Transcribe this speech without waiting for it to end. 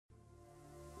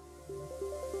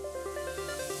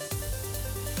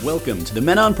Welcome to the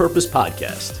Men on Purpose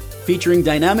podcast, featuring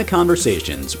dynamic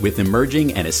conversations with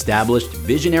emerging and established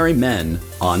visionary men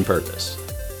on purpose.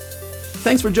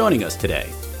 Thanks for joining us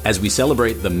today as we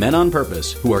celebrate the men on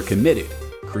purpose who are committed,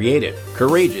 creative,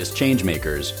 courageous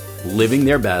changemakers, living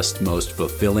their best, most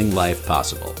fulfilling life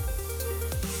possible.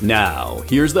 Now,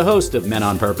 here's the host of Men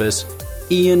on Purpose,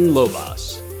 Ian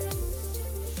Lobas.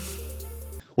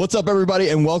 What's up, everybody,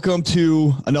 and welcome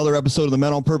to another episode of the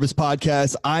Men on Purpose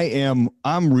podcast.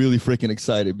 I'm really freaking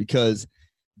excited because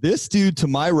this dude to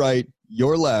my right,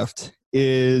 your left,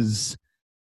 is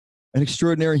an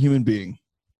extraordinary human being.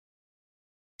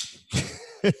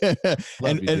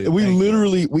 and we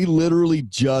literally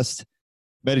just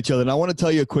met each other. And I want to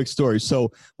tell you a quick story.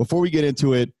 So before we get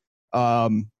into it,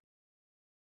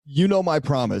 you know my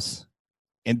promise.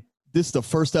 And this is the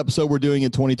first episode we're doing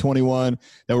in 2021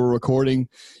 that we're recording.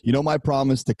 You know my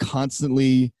promise to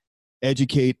constantly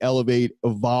educate, elevate,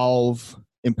 evolve,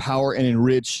 empower, and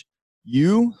enrich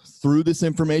you through this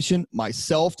information,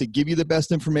 myself to give you the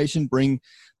best information, bring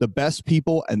the best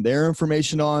people and their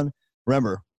information on.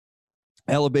 Remember,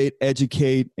 elevate,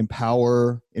 educate,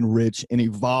 empower, enrich, and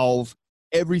evolve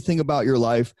everything about your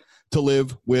life to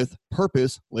live with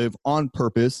purpose, live on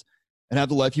purpose, and have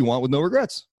the life you want with no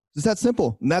regrets. It's that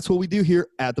simple. And that's what we do here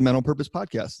at the Men on Purpose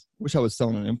podcast. Wish I was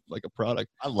selling him like a product.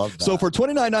 I love that. So for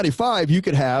 $29.95, you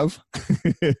could have.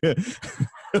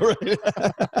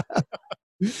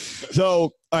 So,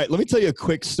 all right, let me tell you a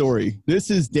quick story.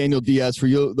 This is Daniel Diaz. For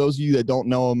you, those of you that don't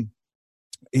know him,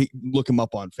 look him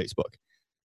up on Facebook.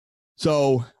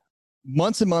 So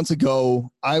months and months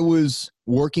ago, I was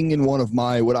working in one of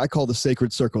my, what I call the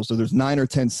sacred circles. So there's 9 or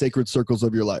 10 sacred circles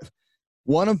of your life.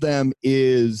 One of them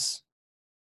is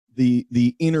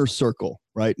the inner circle,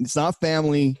 right? It's not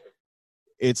family,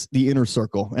 it's the inner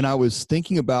circle. And I was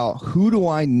thinking about, who do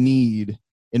I need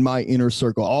in my inner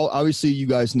circle? Obviously, you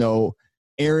guys know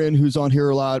Aaron, who's on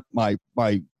here a lot, my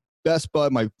best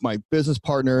bud, my business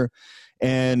partner,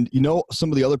 and you know some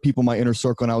of the other people in my inner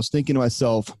circle. And I was thinking to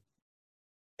myself,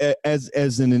 as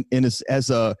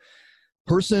a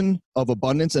person of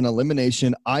abundance and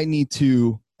elimination, I need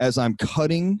to, as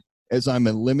I'm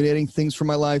eliminating things from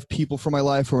my life, people from my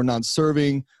life who are not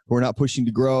serving, who are not pushing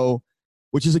to grow,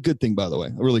 which is a good thing, by the way,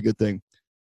 a really good thing.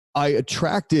 I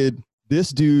attracted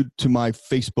this dude to my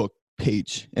Facebook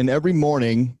page. And every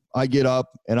morning I get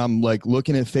up and I'm like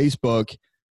looking at Facebook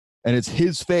and it's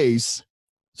his face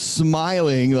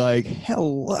smiling like,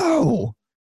 hello.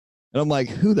 And I'm like,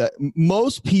 who that?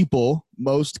 Most people,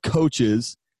 most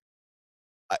coaches,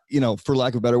 for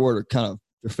lack of a better word, are kind of,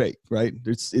 they're fake, right?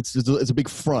 It's a big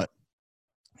front.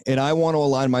 And I want to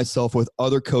align myself with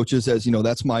other coaches, as you know,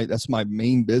 that's my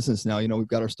main business now. We've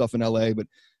got our stuff in LA, but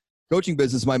coaching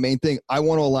business is my main thing. I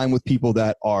want to align with people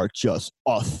that are just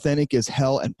authentic as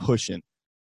hell and pushing.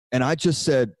 And I just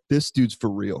said, this dude's for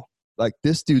real. Like,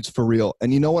 this dude's for real.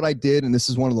 And you know what I did? And this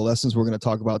is one of the lessons we're going to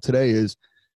talk about today is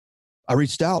I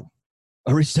reached out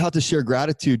to share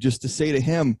gratitude, just to say to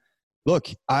him, look,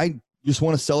 I just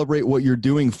want to celebrate what you're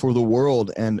doing for the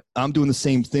world. And I'm doing the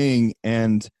same thing.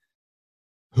 And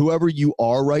whoever you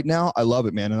are right now, I love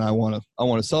it, man. And I want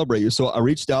to celebrate you. So I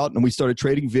reached out and we started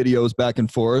trading videos back and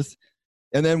forth.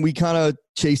 And then we kind of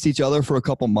chased each other for a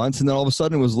couple months. And then all of a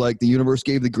sudden it was like the universe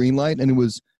gave the green light and it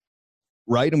was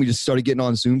right. And we just started getting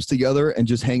on Zooms together and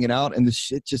just hanging out. And the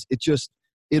shit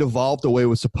it evolved the way it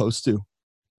was supposed to.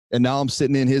 And now I'm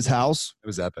sitting in his house. It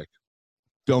was epic.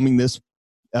 Filming this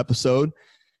episode.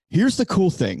 Here's the cool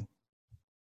thing.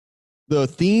 The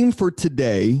theme for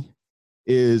today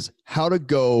is how to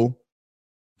go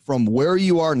from where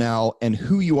you are now and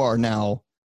who you are now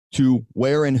to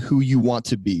where and who you want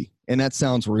to be. And that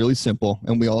sounds really simple.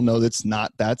 And we all know that's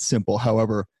not that simple.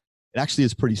 However, it actually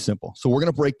is pretty simple. So we're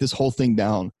going to break this whole thing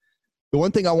down. The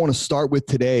one thing I want to start with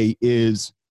today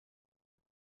is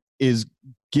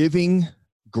giving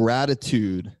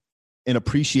gratitude and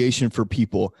appreciation for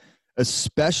people,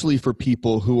 especially for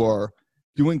people who are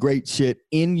doing great shit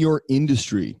in your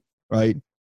industry, right?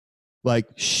 Like,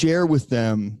 share with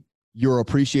them your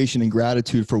appreciation and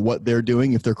gratitude for what they're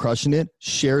doing. If they're crushing it,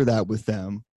 share that with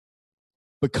them.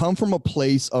 But come from a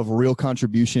place of real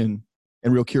contribution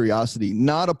and real curiosity,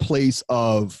 not a place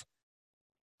of,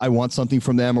 I want something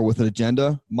from them or with an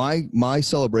agenda. My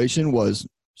celebration was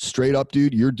straight up,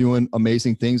 dude, you're doing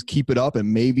amazing things. Keep it up.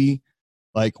 And maybe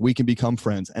like we can become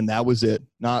friends. And that was it.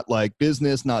 Not like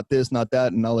business, not this, not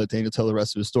that. And I'll let Daniel tell the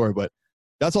rest of his story. But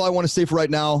that's all I want to say for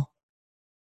right now.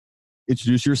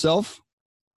 Introduce yourself.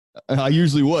 I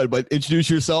usually would, but introduce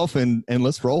yourself and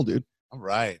let's roll, dude. All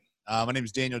right. My name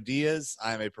is Daniel Diaz.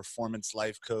 I'm a performance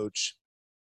life coach,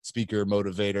 speaker,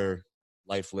 motivator,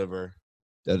 life liver.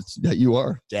 that you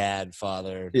are. Dad,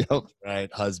 father, Yep.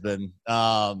 right, husband.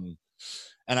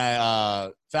 And I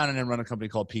founded and run a company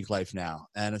called Peak Life Now.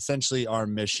 And essentially our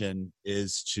mission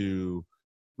is to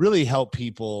really help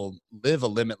people live a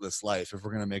limitless life, if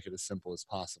we're going to make it as simple as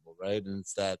possible, right? And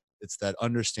it's that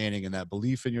understanding and that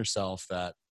belief in yourself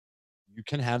that you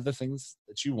can have the things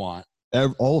that you want.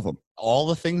 All of them. All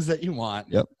the things that you want.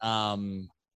 Yep.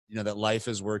 That life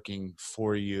is working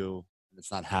for you and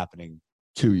it's not happening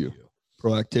to you.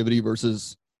 Proactivity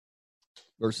versus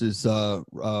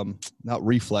not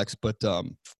reflex, but oh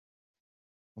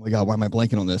my God, why am I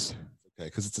blanking on this? Okay,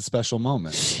 because it's a special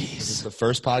moment. Jeez. It's the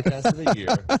first podcast of the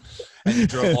year. And you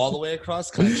drove all the way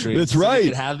across country. That's so right.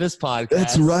 You could have this podcast.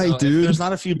 That's right, so dude. There's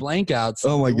not a few blankouts.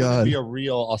 Oh my God. It would be a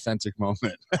real authentic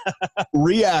moment.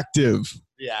 Reactive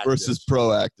Reactive. versus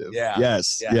proactive. Yeah.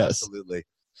 Yes. Yeah, yes. absolutely.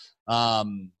 I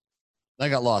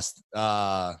got lost.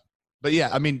 But yeah,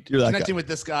 I mean, You're that connecting guy. with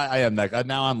this guy, I am that guy.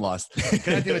 Now I'm lost.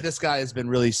 Connecting with this guy has been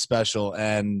really special.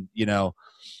 And,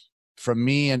 from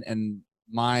me and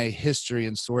my history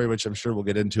and story, which I'm sure we'll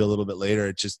get into a little bit later,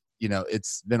 it just,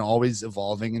 it's been always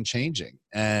evolving and changing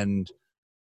and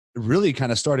really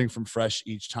kind of starting from fresh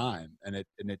each time. And it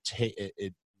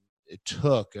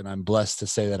took, and I'm blessed to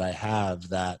say that I have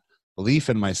that belief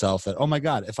in myself that, oh my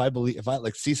God, if I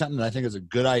like see something that I think is a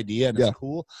good idea and it's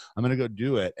cool, I'm going to go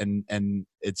do it. And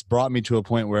it's brought me to a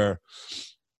point where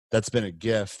that's been a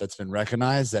gift that's been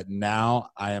recognized, that now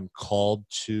I am called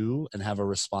to and have a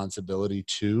responsibility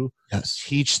to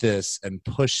teach this and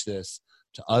push this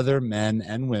to other men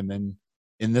and women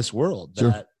in this world.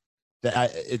 Sure.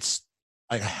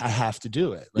 I have to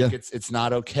do it. Like it's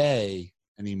not okay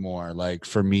anymore. Like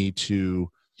for me to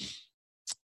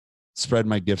spread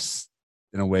my gifts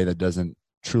in a way that doesn't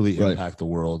truly impact the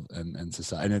world and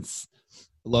society. And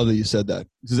I love that you said that.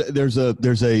 There's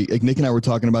like Nick and I were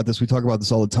talking about this. We talk about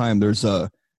this all the time.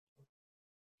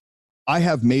 I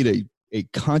have made a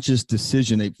conscious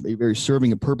decision, a very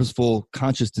serving, a purposeful,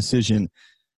 conscious decision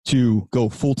to go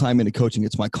full-time into coaching.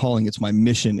 It's my calling. It's my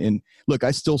mission. And look,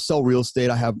 I still sell real estate.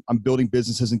 I'm building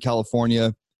businesses in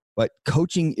California, but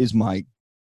coaching is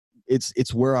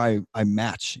it's where I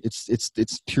match.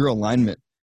 It's pure alignment.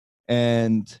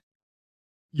 And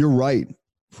you're right.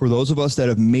 For those of us that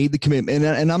have made the commitment,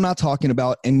 and I'm not talking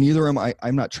about, and neither am I,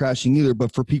 I'm not trashing either,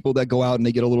 but for people that go out and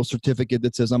they get a little certificate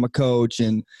that says I'm a coach,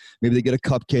 and maybe they get a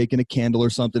cupcake and a candle or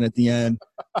something at the end,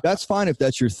 that's fine if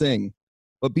that's your thing.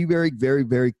 But be very, very,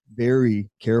 very, very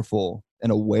careful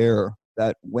and aware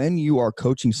that when you are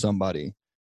coaching somebody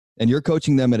and you're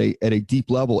coaching them at a deep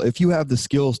level, if you have the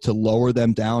skills to lower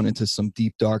them down into some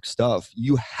deep, dark stuff,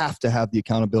 you have to have the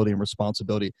accountability and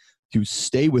responsibility to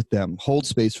stay with them, hold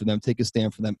space for them, take a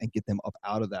stand for them, and get them up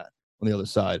out of that on the other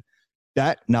side.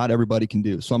 That not everybody can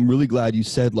do. So I'm really glad you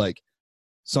said, like,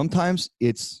 sometimes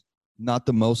it's not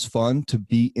the most fun to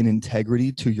be in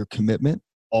integrity to your commitment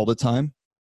all the time.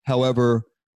 However,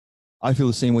 I feel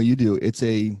the same way you do. It's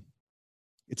a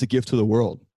gift to the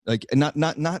world. Like, and not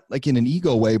like in an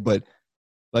ego way, but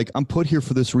like, I'm put here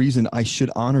for this reason. I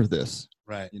should honor this.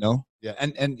 Right. Yeah.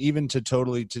 And even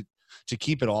to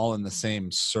keep it all in the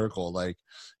same circle. Like,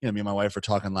 me and my wife were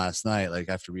talking last night, like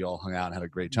after we all hung out and had a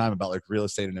great time, about like real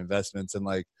estate and investments. And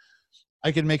like,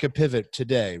 I could make a pivot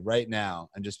today, right now,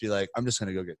 and just be like, I'm just going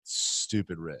to go get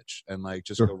stupid rich and like,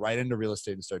 just go right into real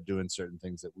estate and start doing certain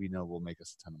things that we know will make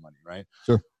us a ton of money. Right.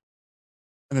 Sure.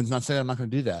 And it's not saying I'm not going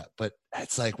to do that, but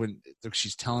it's like when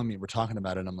she's telling me, we're talking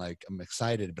about it, I'm like, I'm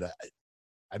excited, but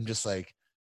I'm just like,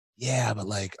 yeah, but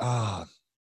like, I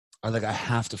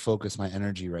have to focus my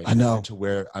energy right now to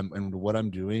where I'm and what I'm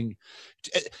doing,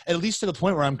 at least to the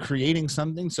point where I'm creating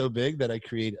something so big that I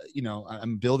create,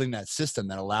 I'm building that system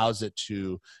that allows it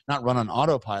to not run on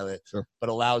autopilot, but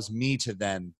allows me to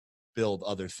then build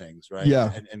other things, right?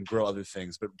 Yeah. And grow other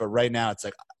things. But right now it's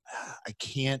like, I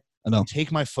can't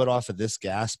take my foot off of this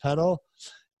gas pedal,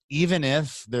 even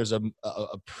if there's a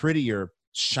prettier,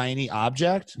 shiny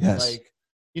object. Yes. Like,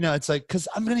 it's like, because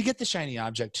I'm going to get the shiny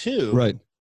object too. Right.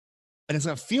 And it's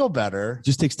going to feel better. It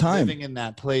just takes time. Living in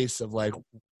that place of like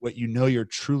what you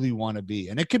truly want to be.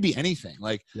 And it could be anything.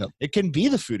 Like it can be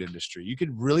the food industry. You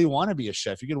could really want to be a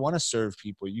chef. You could want to serve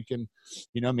people. You can,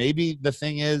 maybe the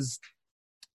thing is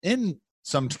in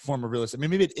some form of real estate. I mean,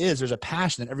 maybe it is. There's a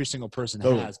passion that every single person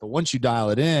has. But once you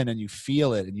dial it in and you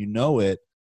feel it and you know it,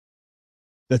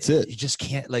 that's it. You just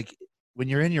can't, like, when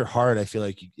you're in your heart, I feel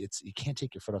like you can't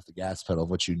take your foot off the gas pedal of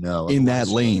what you know. In that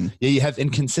lane. Yeah, you have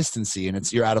inconsistency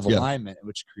and you're out of alignment,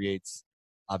 which creates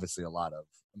obviously a lot of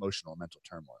emotional and mental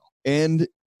turmoil. And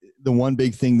the one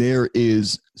big thing there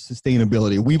is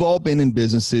sustainability. We've all been in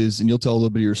businesses, and you'll tell a little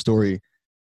bit of your story,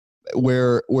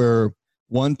 where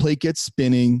one plate gets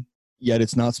spinning, yet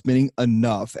it's not spinning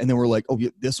enough. And then we're like, oh, yeah,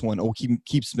 this one, oh,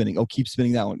 keep spinning. Oh, keep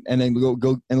spinning that one. And then we go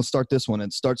and we'll start this one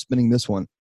and start spinning this one.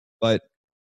 But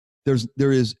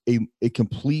there is a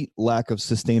complete lack of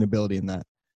sustainability in that.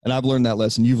 And I've learned that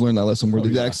lesson. You've learned that lesson. We're the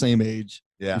exact same age.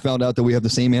 Yeah. We found out that we have the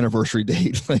same anniversary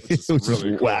date, which is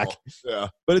really whack. Yeah.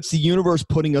 But it's the universe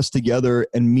putting us together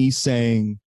and me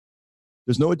saying,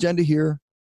 there's no agenda here.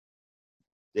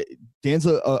 Dan's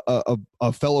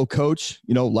a fellow coach,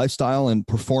 lifestyle and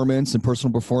performance and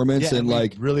personal performance. Yeah, and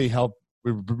like really help.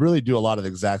 We really do a lot of the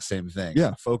exact same thing.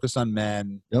 Yeah. Focus on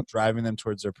men, Yep. driving them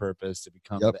towards their purpose to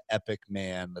become Yep. the epic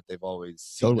man that they've always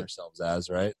seen themselves as,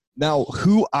 right? Now,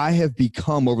 who I have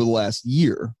become over the last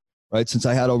year, right, since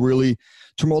I had a really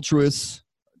tumultuous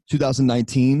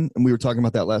 2019, and we were talking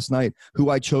about that last night,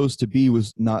 who I chose to be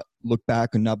was not look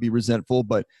back and not be resentful,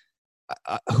 but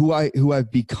who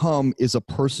I've become is a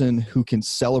person who can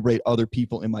celebrate other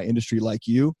people in my industry like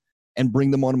you and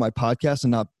bring them onto my podcast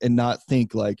and not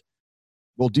think like,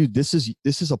 well, dude, this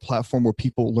is a platform where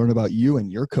people learn about you and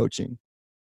your coaching.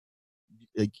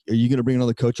 Are you going to bring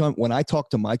another coach on? When I talk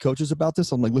to my coaches about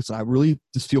this, I'm like, listen, I really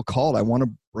just feel called. I want to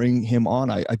bring him on.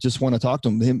 I just want to talk to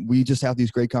him. We just have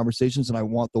these great conversations and I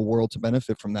want the world to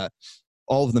benefit from that.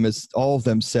 All of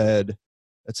them said,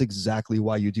 that's exactly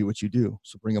why you do what you do.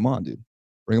 So bring him on, dude.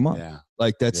 Bring him on. Yeah.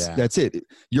 Like that's it.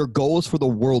 Your goal is for the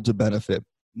world to benefit.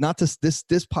 Not to, this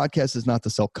podcast is not to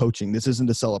sell coaching. This isn't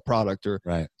to sell a product or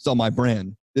sell my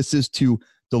brand. This is to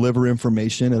deliver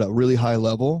information at a really high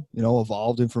level,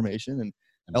 evolved information and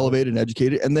elevated and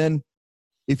educated. And then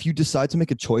if you decide to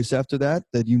make a choice after that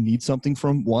you need something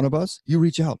from one of us, you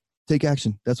reach out, take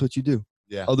action. That's what you do.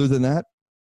 Yeah. Other than that,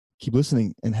 keep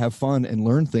listening and have fun and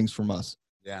learn things from us.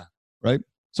 Yeah. Right.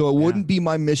 So it wouldn't be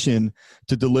my mission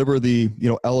to deliver the,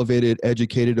 elevated,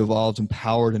 educated, evolved,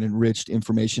 empowered, and enriched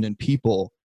information and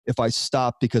people if I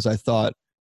stopped because I thought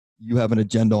you have an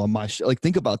agenda on my show. Like,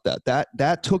 think about that.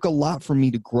 That took a lot for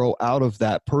me to grow out of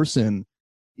that person,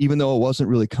 even though it wasn't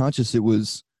really conscious.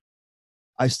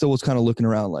 I still was kind of looking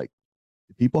around like,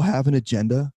 do people have an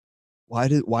agenda? Why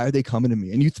are they coming to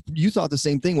me? And you thought the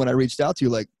same thing when I reached out to you,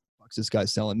 like, what's this guy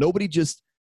selling? Nobody just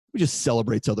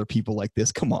celebrates other people like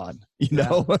this. Come on,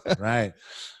 know? Right.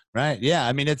 Yeah.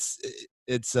 I mean,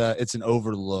 it's an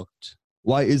overlooked.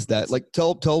 Why is that? Like,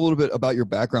 tell a little bit about your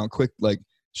background quick. Like,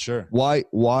 sure. Why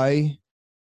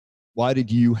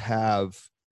did you have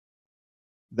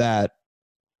that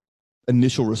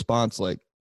initial response? Like,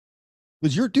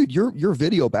 because your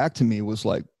video back to me was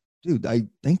like, dude, I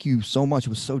thank you so much. It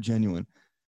was so genuine.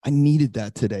 I needed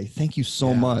that today. Thank you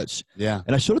so much. Yeah.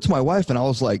 And I showed it to my wife and I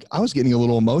was like, I was getting a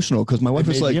little emotional because my wife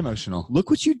was like, emotional. Look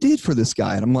what you did for this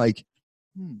guy. And I'm like,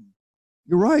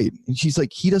 you're right. And she's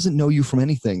like, he doesn't know you from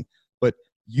anything, but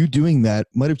you doing that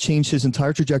might have changed his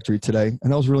entire trajectory today.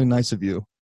 And that was really nice of you.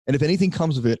 And if anything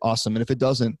comes of it, awesome. And if it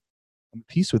doesn't, I'm at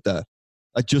peace with that.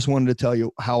 I just wanted to tell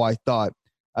you how I thought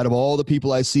out of all the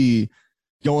people I see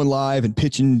going live and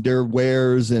pitching their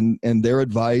wares and their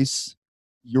advice,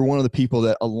 you're one of the people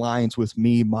that aligns with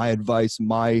me, my advice,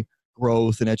 my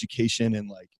growth and education. And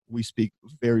like, we speak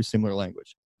very similar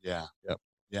language. Yeah. Yep.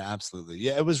 Yeah, absolutely.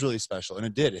 Yeah. It was really special. And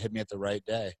it hit me at the right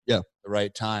day. Yeah. The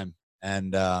right time.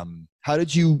 And, how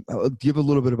did you give a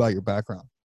little bit about your background?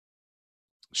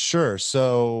 Sure.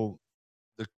 So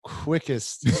the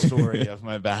quickest story of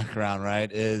my background,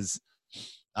 right, is,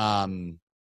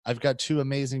 I've got two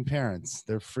amazing parents.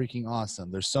 They're freaking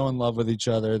awesome. They're so in love with each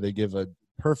other. They give a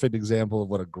perfect example of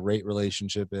what a great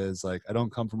relationship is. Like, I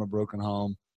don't come from a broken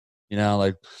home.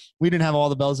 Like, we didn't have all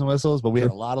the bells and whistles, but we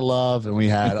had a lot of love and we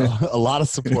had a lot of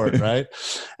support, right?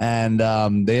 And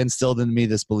they instilled in me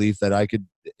this belief that I could,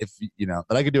 that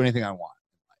I could do anything I want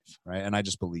in life, right? And I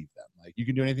just believed them. Like, you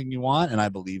can do anything you want, and I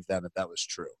believed them that was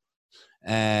true.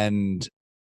 And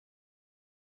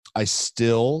I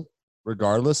still,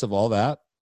 regardless of all that,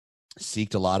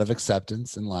 seeked a lot of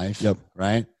acceptance in life,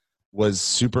 right? Was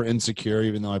super insecure,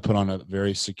 even though I put on a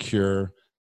very secure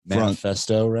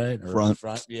manifesto, right? Or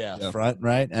front. Yeah, front,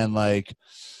 right? And like,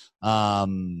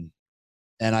 and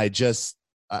I just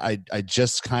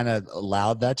kind of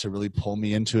allowed that to really pull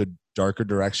me into a darker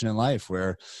direction in life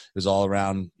where it was all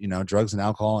around, drugs and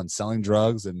alcohol and selling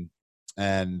drugs and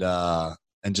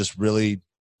just really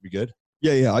be good.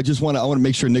 Yeah. I want to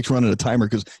make sure Nick's running a timer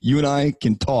because you and I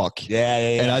can talk. Yeah.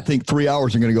 And I think 3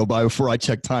 hours are going to go by before I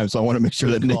check time. So I want to make sure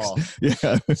that Nick's,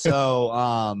 yeah.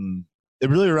 So, it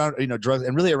really around, drugs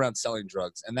and really around selling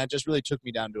drugs. And that just really took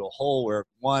me down to a hole where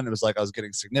one, it was like I was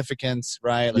getting significance,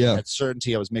 right? Like I had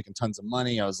certainty. I was making tons of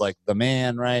money. I was like the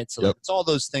man, right? So it's all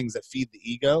those things that feed the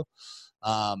ego.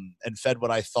 and fed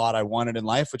what I thought I wanted in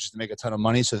life, which is to make a ton of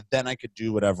money, so that then I could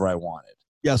do whatever I wanted.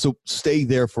 Yeah. So stay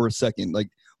there for a second. Like,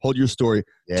 hold your story.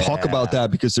 Yeah. Talk about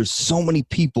that, because there's so many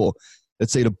people that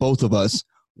say to both of us,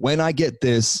 when I get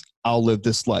this, I'll live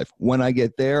this life. When I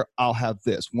get there, I'll have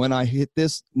this. When I hit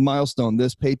this milestone,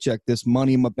 this paycheck, this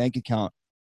money in my bank account.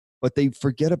 But they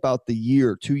forget about the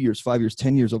year, 2 years, 5 years,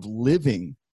 10 years of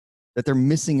living that they're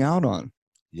missing out on.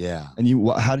 Yeah. And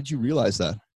how did you realize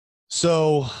that?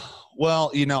 So,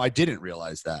 well, I didn't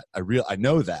realize that. I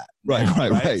know that.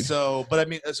 Right. So, but I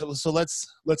mean, so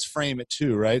let's frame it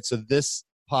too, right? So this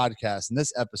podcast and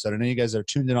this episode, I know you guys are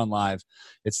tuned in on live.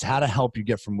 It's how to help you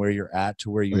get from where you're at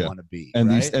to where you want to be. And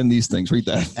right? these things, read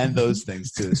that. And those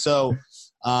things too. So,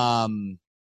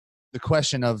 the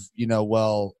question of,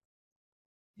 well,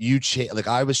 like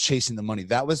I was chasing the money.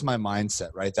 That was my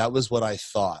mindset, right? That was what I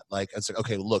thought. Like, it's like,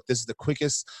 okay, look, this is the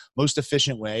quickest, most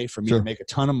efficient way for me to make a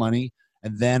ton of money.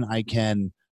 And then I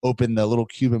can open the little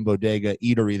Cuban bodega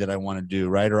eatery that I want to do,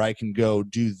 right? Or I can go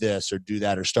do this or do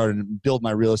that, or start and build my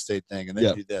real estate thing and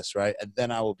then do this, right? And then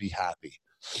I will be happy.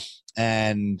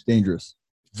 And dangerous.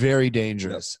 Very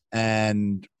dangerous. Yep.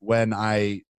 And when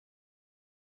I,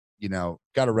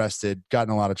 got arrested, got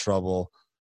in a lot of trouble,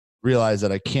 realized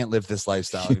that I can't live this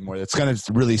lifestyle anymore. That's going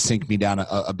to really sink me down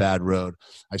a bad road.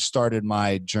 I started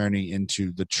my journey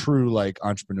into the true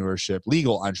entrepreneurship,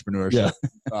 legal entrepreneurship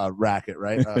racket,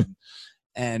 right?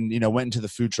 And, went into the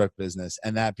food truck business,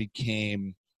 and that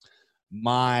became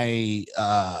my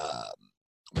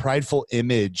prideful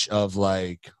image of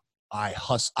I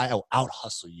will out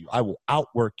hustle you. I will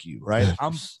outwork you, right?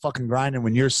 I'm fucking grinding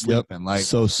when you're sleeping. Like,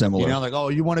 so similar. Oh,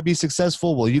 you want to be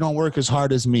successful? Well, you don't work as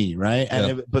hard as me, right?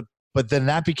 And but then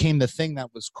that became the thing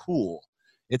that was cool.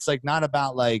 It's not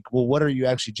about well, what are you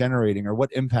actually generating, or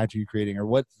what impact are you creating, or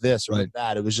what this or what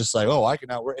that. It was just oh, I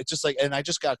can outwork. It's just and I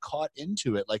just got caught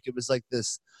into it. It was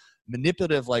this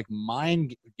manipulative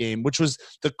mind game, which was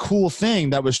the cool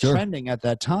thing that was trending at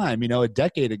that time. A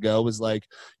decade ago was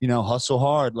hustle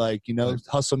hard,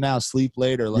 hustle now, sleep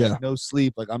later, no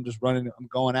sleep, I'm just running, I'm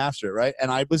going after it, right? And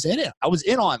I was in it. I was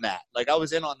in on that. I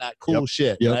was in on that cool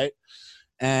shit, right?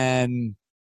 And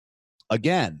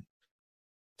again,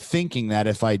 thinking that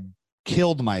if I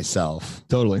killed myself,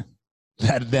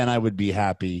 that then I would be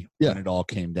happy when it all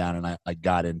came down, and I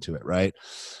got into it, right?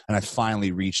 And I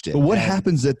finally reached it. But what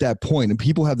happens at that point? And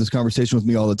people have this conversation with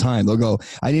me all the time. They'll go,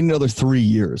 I need another 3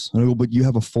 years. And I go, but you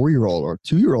have a 4-year-old or a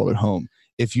 2-year-old at home.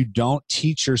 If you don't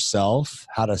teach yourself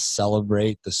how to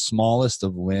celebrate the smallest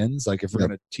of wins, if we're going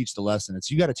to teach the lesson,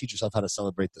 you got to teach yourself how to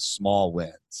celebrate the small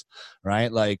wins,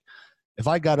 right? If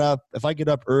I get up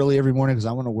early every morning because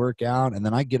I want to work out, and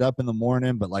then I get up in the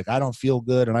morning, but I don't feel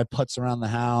good, and I putz around the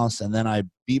house, and then I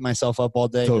beat myself up all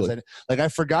day. I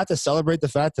forgot to celebrate the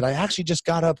fact that I actually just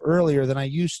got up earlier than I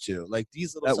used to.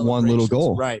 These little that one little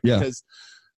goal, right? Yeah. Because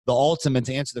the ultimate,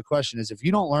 to answer the question, is if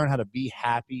you don't learn how to be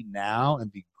happy now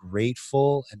and be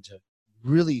grateful and to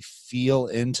really feel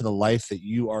into the life that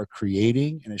you are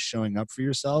creating and is showing up for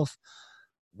yourself,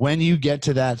 when you get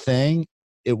to that thing,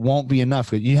 it won't be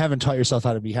enough. You haven't taught yourself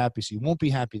how to be happy, so you won't be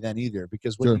happy then either.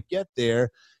 Because when you get there,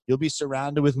 you'll be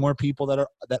surrounded with more people that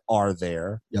are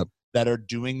there, that are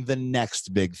doing the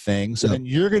next big thing. So then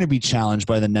you're going to be challenged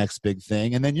by the next big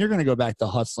thing, and then you're going to go back to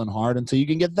hustling hard until you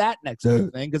can get that next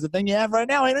big thing, because the thing you have right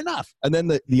now ain't enough. And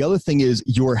then the other thing is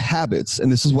your habits,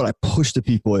 and this is what I push to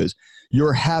people, is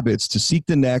your habits to seek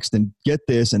the next and get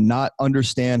this and not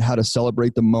understand how to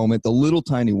celebrate the moment, the little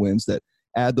tiny wins that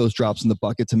add those drops in the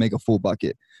bucket to make a full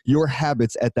bucket. Your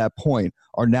habits at that point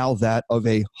are now that of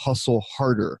a hustle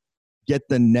harder, get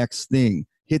the next thing,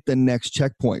 hit the next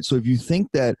checkpoint. So if you think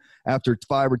that after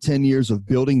 5 or 10 years of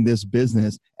building this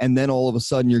business, and then all of a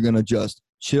sudden you're going to just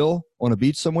chill on a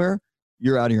beach somewhere,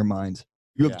 you're out of your mind.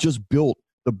 You have just built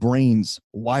the brain's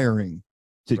wiring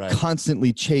to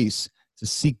constantly chase, to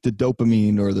seek the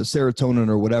dopamine or the serotonin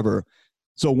or whatever.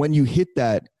 So when you hit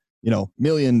that, $1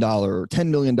 million or $10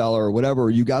 million or whatever,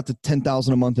 you got to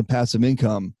 $10,000 a month in passive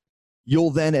income,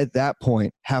 you'll then at that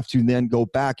point have to then go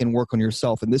back and work on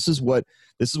yourself. And this is what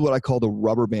I call the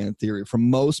rubber band theory. From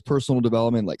most personal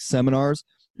development, like seminars,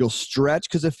 you'll stretch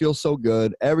because it feels so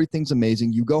good. Everything's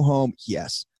amazing. You go home,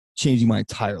 yes, changing my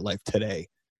entire life today.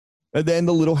 And then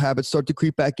the little habits start to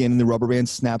creep back in and the rubber band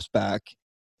snaps back.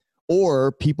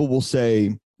 Or people will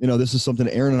say, this is something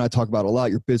Aaron and I talk about a lot.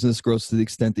 Your business grows to the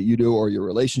extent that you do, or your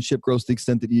relationship grows to the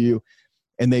extent that you do.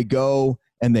 And they go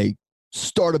and they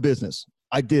start a business.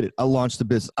 I did it. I launched the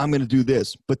business. I'm going to do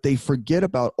this. But they forget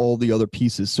about all the other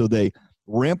pieces. So they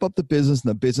ramp up the business,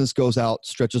 and the business goes out,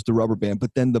 stretches the rubber band.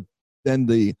 But then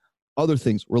the other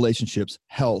things, relationships,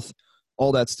 health,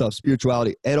 all that stuff,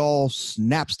 spirituality, it all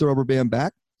snaps the rubber band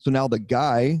back. So now the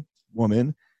guy,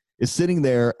 woman, is sitting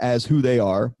there as who they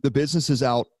are. The business is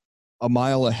out a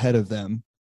mile ahead of them.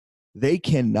 They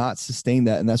cannot sustain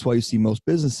that. And that's why you see most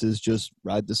businesses just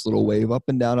ride this little wave up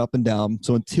and down, up and down.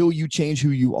 So until you change who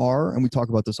you are, and we talk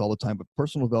about this all the time, but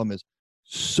personal development is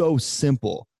so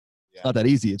simple. Yeah. It's not that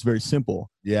easy. It's very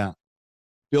simple. Yeah.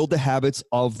 Build the habits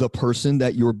of the person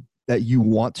that you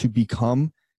want to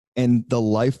become, and the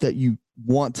life that you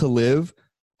want to live.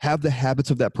 Have the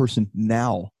habits of that person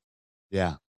now.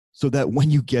 Yeah. So that when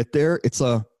you get there,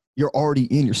 you're already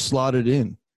in, you're slotted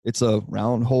in. It's a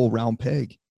round hole, round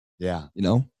peg. Yeah. You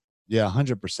know? Yeah,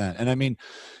 100%. And I mean,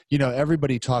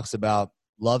 everybody talks about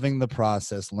loving the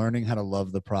process, learning how to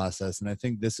love the process. And I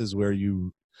think this is where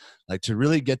you like to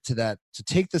really get to that, to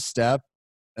take the step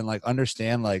and like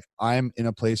understand, like, I'm in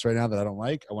a place right now that I don't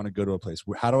like. I want to go to a place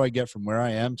where, how do I get from where I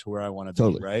am to where I want to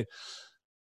Totally. be? Right.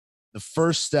 The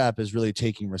first step is really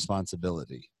taking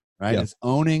responsibility, right? Yeah. It's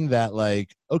owning that,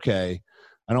 like, okay,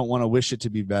 I don't want to wish it to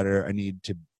be better.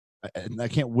 I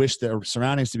can't wish the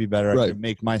surroundings to be better. Right. I can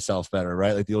make myself better,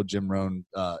 right? Like the old Jim Rohn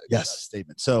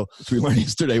statement. So which we learned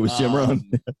yesterday was Jim Rohn.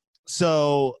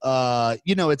 So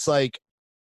it's like,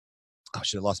 I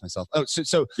should have lost myself. Oh,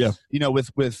 so yeah.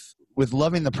 With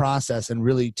loving the process and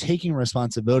really taking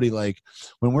responsibility, like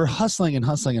when we're hustling and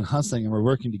we're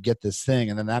working to get this thing,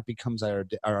 and then that becomes our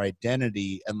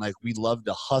identity, and like we love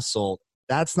to hustle.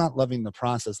 That's not loving the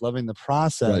process. Loving the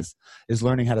process is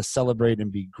learning how to celebrate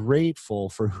and be grateful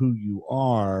for who you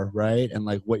are, right? And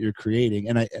like what you're creating.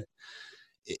 And I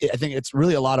think it's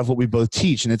really a lot of what we both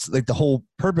teach. And it's like the whole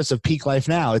purpose of Peak Life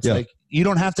Now. It's like, you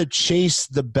don't have to chase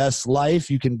the best life.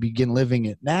 You can begin living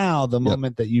it now, the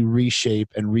moment that you reshape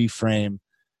and reframe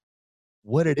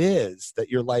what it is that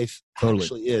your life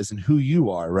actually is and who you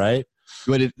are, right?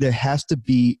 But there has to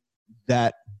be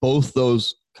that, both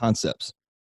those concepts.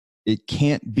 It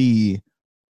can't be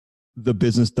the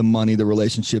business, the money, the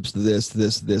relationships,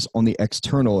 this on the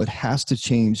external. It has to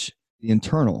change the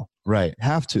internal. Right.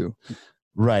 Have to.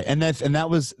 Right. And that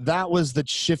was the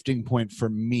shifting point for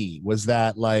me, was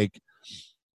that, like,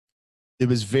 it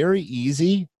was very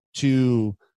easy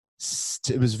to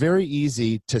sit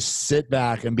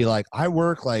back and be like, I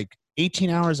work like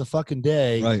 18 hours a fucking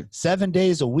day, 7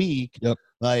 days a week. Yep.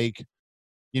 Like,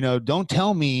 don't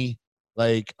tell me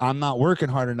like I'm not working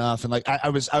hard enough. And like, I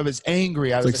was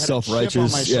angry. I was like had self-righteous a chip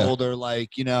on my shoulder, like,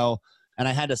 and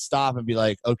I had to stop and be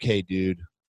like, okay, dude,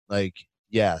 like,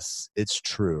 yes, it's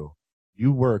true.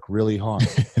 You work really hard.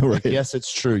 Like, yes,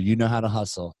 it's true. You know how to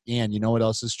hustle. And you know what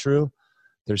else is true?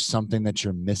 There's something that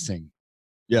you're missing.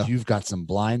 Yeah. You've got some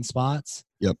blind spots.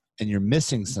 Yep. And you're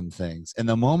missing some things. And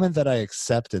the moment that I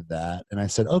accepted that and I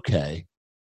said, okay,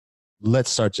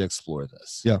 let's start to explore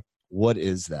this. Yeah. What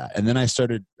is that? And then I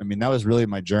started, that was really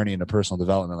my journey into personal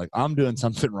development. Like, I'm doing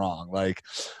something wrong. Like,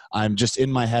 I'm just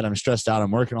in my head. I'm stressed out. I'm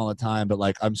working all the time, but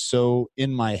like, I'm so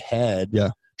in my head,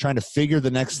 trying to figure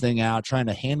the next thing out, trying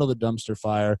to handle the dumpster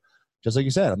fire. Just like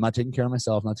you said, I'm not taking care of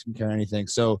myself, not taking care of anything.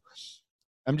 So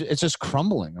it's just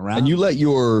crumbling around. And you let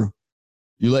your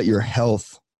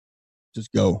health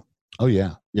just go. Oh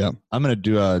yeah. Yeah. I'm going to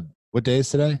do what day is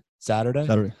today?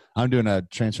 Saturday. I'm doing a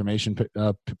transformation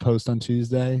post on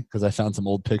Tuesday because I found some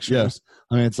old pictures.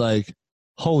 Yeah. It's like,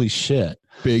 holy shit.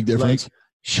 Big difference.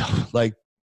 Like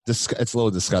it's a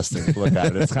little disgusting to look at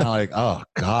it. It's kind of like, oh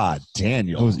God,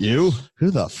 Daniel. It was you?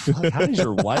 Who the fuck? How is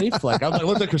your wife? Like, I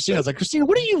looked at Christina. I was like, Christina,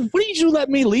 what did you let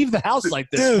me leave the house like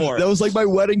this for? That was like my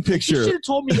wedding picture. You should have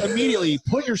told me immediately,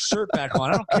 put your shirt back on.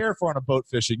 I don't care if we're on a boat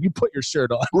fishing. You put your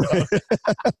shirt on.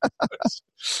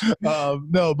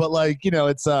 No, but like,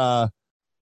 it's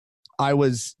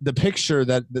the picture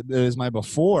that is my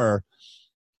before.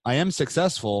 I am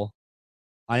successful.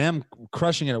 I am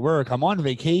crushing it at work. I'm on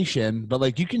vacation, but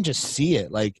like, you can just see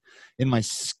it, like in my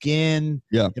skin,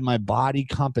 in my body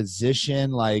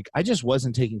composition. Like, I just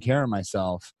wasn't taking care of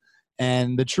myself.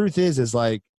 And the truth is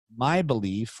like, my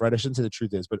belief, right? I shouldn't say the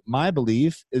truth is, but my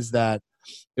belief is that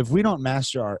if we don't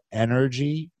master our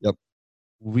energy,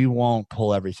 we won't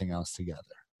pull everything else together.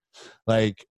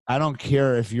 Like, I don't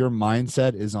care if your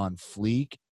mindset is on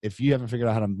fleek. If you haven't figured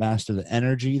out how to master the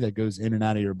energy that goes in and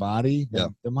out of your body,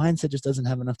 the mindset just doesn't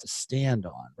have enough to stand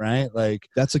on, right? Like,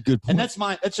 that's a good point. And that's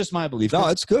just my belief. No,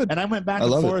 it's good. And I went back and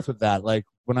forth with that. Like,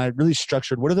 when I really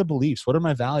structured, what are the beliefs? What are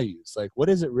my values? Like, what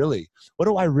is it really? What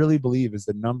do I really believe is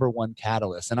the number one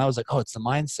catalyst? And I was like, oh, it's the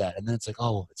mindset. And then it's like,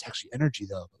 oh, it's actually energy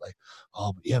though. But like,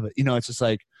 oh, but yeah, but it's just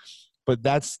like, but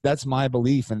that's my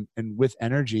belief. And with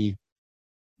energy,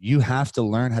 you have to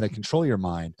learn how to control your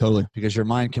mind. Totally. Because your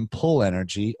mind can pull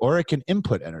energy or it can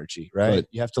input energy, right?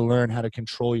 You have to learn how to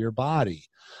control your body.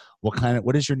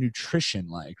 what is your nutrition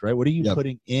like, right? What are you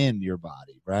putting in your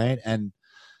body, right? And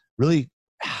really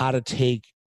how to take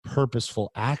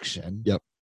purposeful action.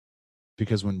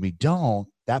 Because when we don't,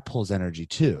 that pulls energy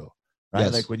too,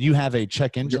 right? Like when you have a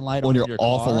check engine light on your your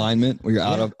off car, alignment, when you're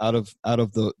out of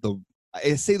the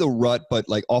I say the rut, but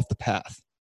like off the path.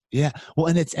 Yeah. Well,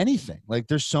 and it's anything. Like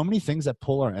there's so many things that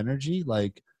pull our energy.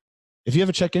 Like if you have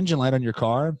a check engine light on your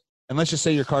car, and let's just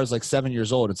say your car is like 7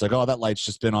 years old, it's like, oh, that light's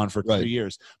just been on for 3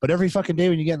 years. But every fucking day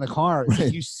when you get in the car,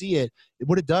 like you see it,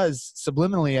 what it does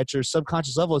subliminally at your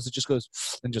subconscious level is it just goes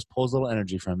and just pulls a little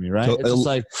energy from you, right? So it's just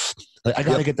like I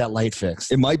got to get that light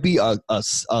fixed. It might be like a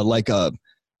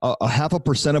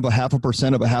 0.5% of a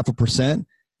 0.5% of a 0.5%.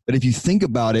 But if you think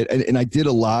about it, and I did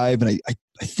a live, and I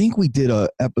think we did a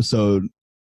episode,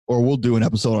 or we'll do an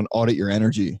episode on audit your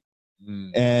energy.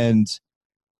 And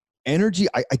energy,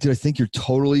 I think you're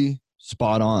totally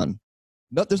spot on.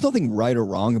 There's nothing right or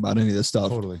wrong about any of this stuff.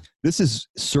 Totally. This is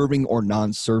serving or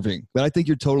non-serving. But I think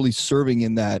you're totally serving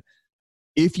in that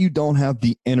if you don't have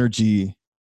the energy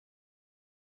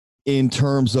in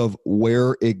terms of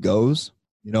where it goes,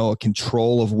 a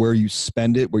control of where you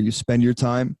spend it, where you spend your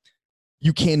time,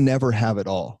 you can never have it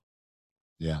all.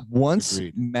 Yeah. Once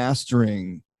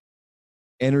mastering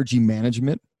energy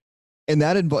management, and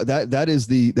that is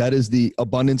the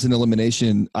abundance and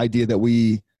elimination idea that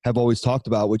we have always talked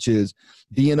about, which is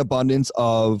be in abundance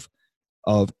of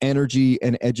energy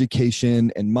and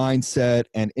education and mindset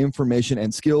and information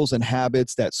and skills and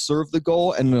habits that serve the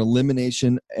goal, and an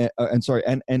elimination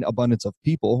and abundance of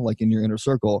people, like in your inner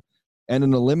circle, and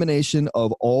an elimination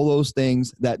of all those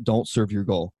things that don't serve your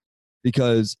goal.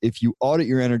 Because if you audit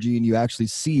your energy and you actually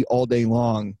see all day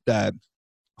long that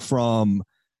from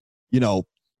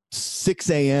 6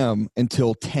 a.m.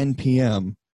 until 10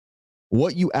 p.m.,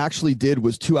 what you actually did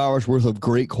was 2 hours worth of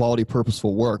great quality,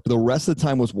 purposeful work. But the rest of the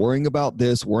time was worrying about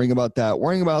this, worrying about that,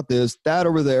 worrying about this, that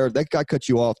over there, that guy cut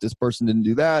you off, this person didn't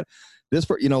do that.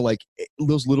 Like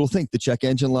those little things, the check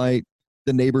engine light,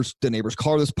 the neighbor's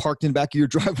car that's parked in the back of your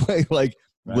driveway, like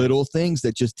little things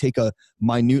that just take a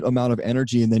minute amount of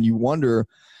energy. And then you wonder,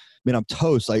 man, I'm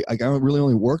toast. I really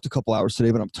only worked a couple hours today,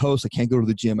 but I'm toast. I can't go to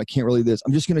the gym. I can't really this.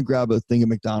 I'm just going to grab a thing at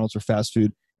McDonald's or fast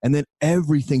food. And then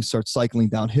everything starts cycling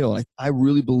downhill. I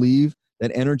really believe that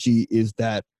energy is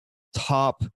that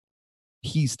top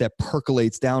piece that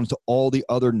percolates down to all the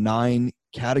other 9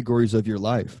 categories of your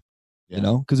life.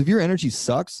 Because if your energy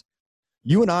sucks,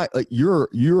 you and I, like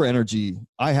your energy,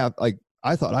 I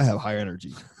thought I have high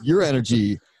energy. Your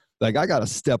energy, like I got to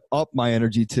step up my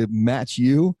energy to match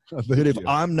you. But if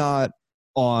I'm not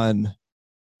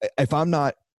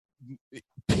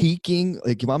peaking,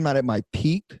 like if I'm not at my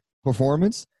peak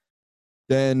performance,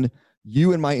 then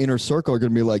you and my inner circle are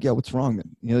going to be like, yeah, what's wrong,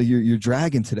 man? You're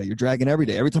dragging today. You're dragging every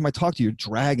day. Every time I talk to you, you're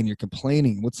dragging, you're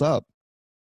complaining. What's up?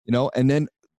 And then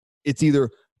it's either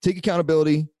take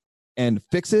accountability and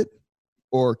fix it,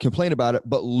 or complain about it,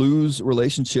 but lose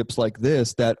relationships like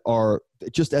this that are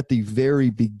just at the very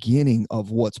beginning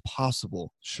of what's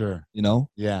possible. Sure.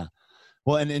 Yeah.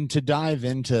 Well, and to dive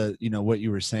into, what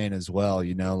you were saying as well,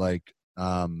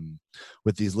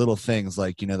 with these little things,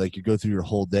 like you go through your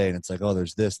whole day and it's like, oh,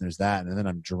 there's this and there's that. And then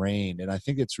I'm drained. And I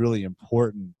think it's really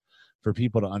important for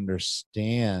people to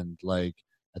understand, like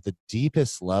at the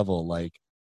deepest level, like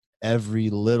every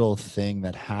little thing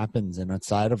that happens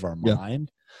inside of our mind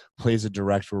plays a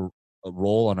direct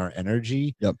role on our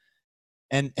energy.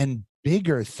 And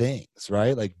bigger things,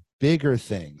 right? Like bigger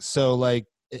things. So like,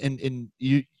 when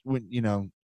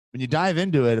you dive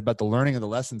into it about the learning of the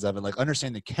lessons of it, like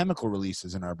understand the chemical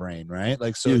releases in our brain, right?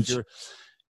 Like, so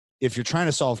if you're trying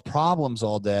to solve problems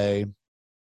all day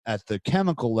at the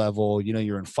chemical level,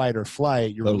 you're in fight or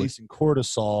flight, you're releasing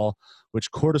cortisol,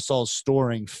 which cortisol is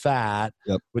storing fat,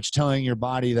 which telling your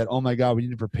body that, oh my God, we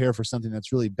need to prepare for something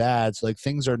that's really bad. So like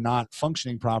things are not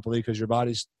functioning properly because your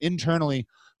body's internally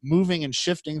moving and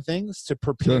shifting things to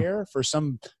prepare for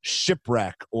some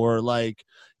shipwreck or like,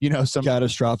 some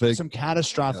catastrophic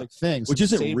things, which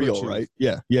isn't real, right?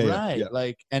 Yeah.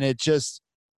 Like, and it just,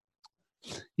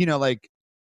 like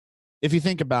if you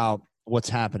think about what's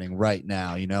happening right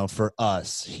now, for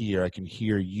us here, I can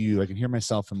hear you, I can hear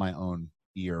myself in my own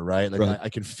ear, right? Like I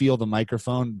can feel the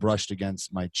microphone brushed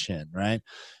against my chin, right?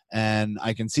 And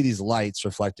I can see these lights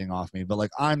reflecting off me, but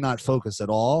like I'm not focused at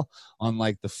all on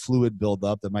like the fluid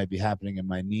buildup that might be happening in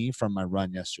my knee from my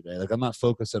run yesterday. Like I'm not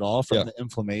focused at all from the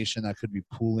inflammation that could be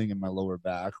pooling in my lower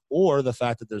back, or the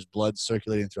fact that there's blood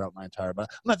circulating throughout my entire body.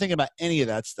 I'm not thinking about any of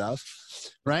that stuff,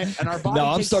 right? And our body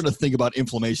I'm starting to think about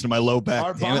inflammation in my low back.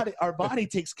 Our body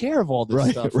takes care of all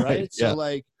this stuff, right? So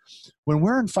like when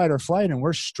we're in fight or flight and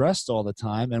we're stressed all the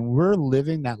time and we're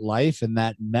living that life and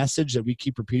that message that we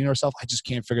keep repeating to ourselves, I just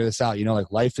can't figure this out.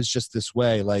 Like life is just this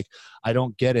way. Like, I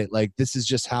don't get it. Like, this is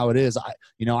just how it is.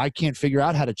 I can't figure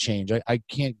out how to change. I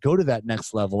can't go to that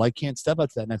next level. I can't step up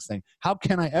to that next thing. How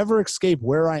can I ever escape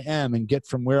where I am and get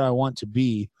from where I want to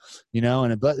be,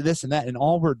 and this and that. And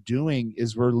all we're doing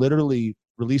is we're literally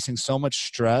releasing so much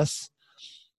stress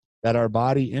that our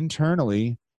body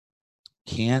internally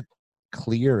can't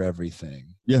clear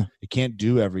everything. Yeah. It can't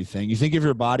do everything. You think of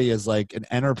your body as like an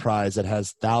enterprise that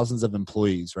has thousands of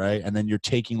employees, right? And then you're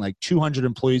taking like 200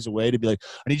 employees away to be like,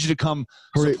 I need you to come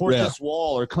support this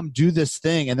wall or come do this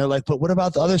thing. And they're like, but what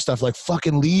about the other stuff? Like,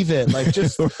 fucking leave it. Like,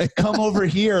 just come over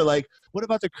here. Like, what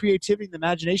about the creativity and the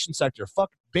imagination sector?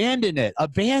 Abandon it.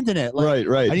 Like,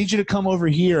 right. I need you to come over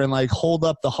here and like hold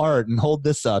up the heart and hold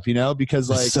this up, because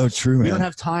like, that's so true, man. We don't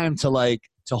have time to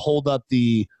hold up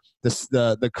the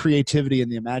creativity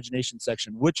and the imagination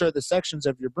section, which are the sections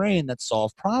of your brain that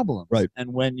solve problems. Right.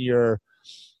 And when you're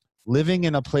living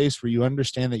in a place where you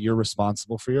understand that you're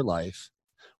responsible for your life,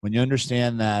 when you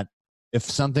understand that if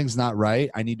something's not right,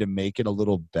 I need to make it a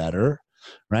little better,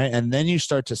 right? And then you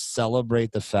start to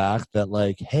celebrate the fact that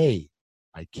like, hey,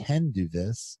 I can do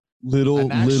this. Little.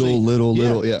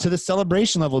 To the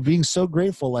celebration level, being so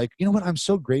grateful. Like, you know what? I'm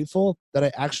so grateful that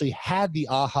I actually had the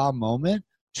aha moment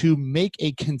to make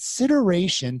a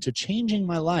consideration to changing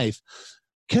my life.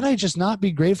 Can I just not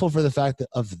be grateful for the fact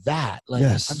of that? Like,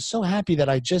 yes. I'm so happy that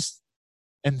I just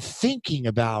am thinking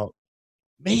about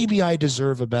maybe I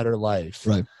deserve a better life.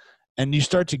 Right. And you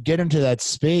start to get into that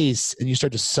space and you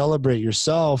start to celebrate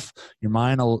yourself. Your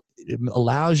mind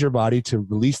allows your body to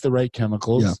release the right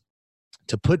chemicals. Yeah.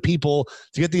 To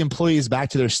get the employees back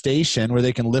to their station where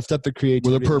they can lift up the creativity,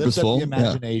 where they're purposeful, lift up the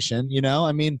imagination.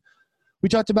 We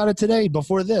talked about it today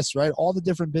before this, right? All the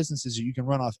different businesses you can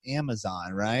run off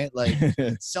Amazon, right? Like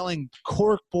selling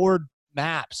corkboard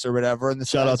maps or whatever. And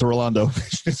shout out to Rolando.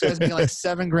 This guy's making like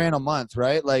 $7,000 a month,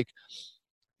 right? Like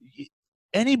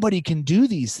anybody can do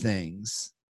these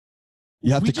things.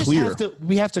 You have to clear.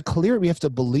 We have to clear it. We have to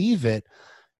believe it.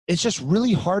 It's just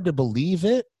really hard to believe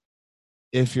it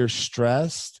if you're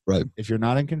stressed, right? If you're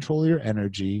not in control of your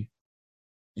energy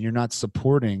and you're not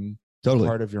supporting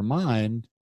part of your mind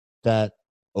that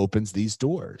opens these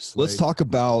doors. Let's talk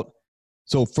about,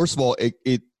 so first of all,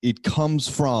 it comes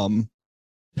from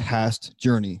past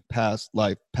journey, past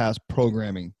life, past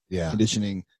programming,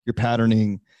 conditioning, your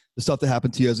patterning, the stuff that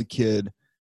happened to you as a kid.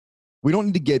 We don't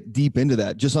need to get deep into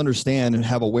that. Just understand and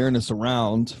have awareness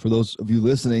around, for those of you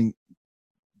listening,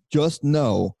 just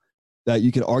know that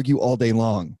you can argue all day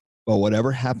long about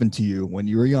whatever happened to you when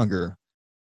you were younger,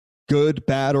 good,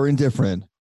 bad, or indifferent.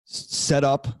 Set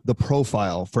up the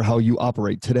profile for how you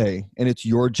operate today, and it's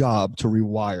your job to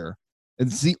rewire.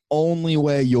 It's the only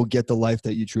way you'll get the life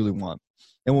that you truly want.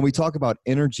 And when we talk about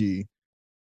energy,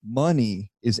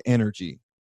 money is energy.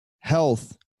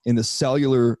 Health in the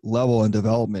cellular level and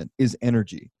development is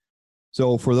energy.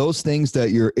 So for those things that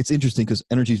it's interesting because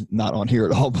energy's not on here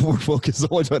at all, but we're focused so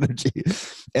much on energy.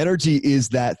 Energy is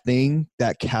that thing,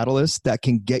 that catalyst that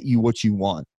can get you what you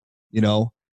want,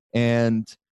 and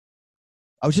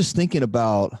I was just thinking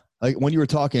about, like, when you were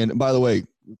talking, and by the way,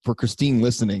 for Christine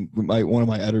listening, one of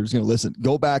my editors is going to listen,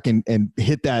 go back and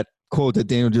hit that quote that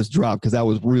Daniel just dropped, because that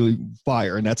was really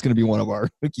fire. And that's going to be one of our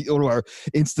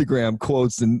Instagram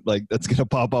quotes, and like that's going to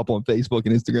pop up on Facebook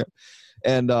and Instagram.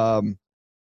 And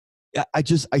I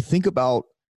think about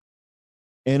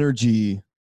energy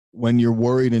when you're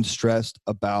worried and stressed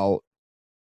about,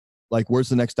 like, where's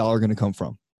the next dollar going to come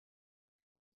from?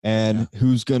 And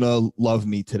who's going to love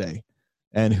me today?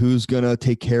 And who's going to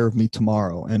take care of me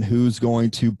tomorrow? And who's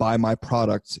going to buy my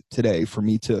products today for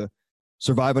me to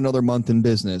survive another month in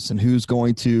business? And who's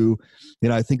going to,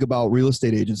 I think about real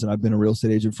estate agents, and I've been a real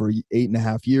estate agent for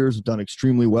 8.5 years. I've done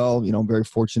extremely well. I'm very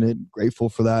fortunate, grateful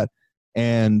for that.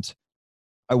 And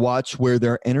I watch where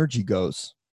their energy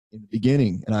goes in the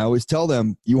beginning. And I always tell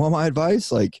them, you want my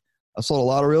advice? Like, I sold a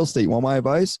lot of real estate. You want my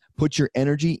advice? Put your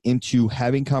energy into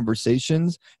having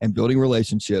conversations and building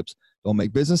relationships. Don't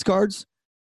make business cards.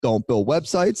 Don't build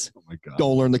websites. Oh my God.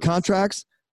 Don't learn the contracts.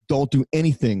 Don't do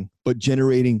anything but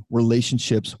generating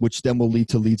relationships, which then will lead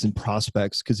to leads and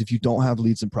prospects. Because if you don't have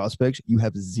leads and prospects, you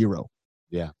have zero.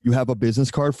 Yeah. You have a business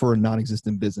card for a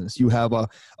non-existent business. You have a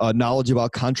knowledge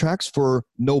about contracts for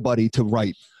nobody to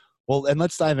write. Well, and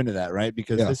let's dive into that, right?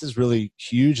 Because this is really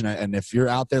huge. And if you're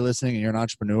out there listening and you're an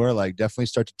entrepreneur, like, definitely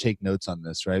start to take notes on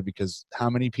this, right? Because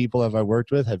how many people have you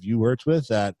worked with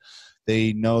that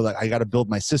they know that I got to build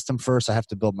my system first. I have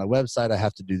to build my website. I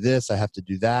have to do this. I have to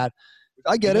do that.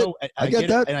 I get it. I get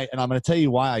that. And I'm going to tell you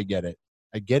why I get it.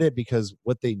 I get it, because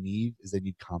what they need is they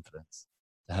need confidence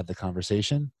to have the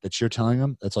conversation that you're telling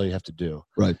them. That's all you have to do.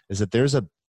 Right. Is that there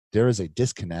is a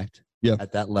disconnect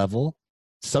at that level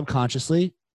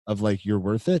subconsciously of like, you're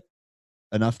worth it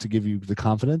enough to give you the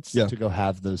confidence to go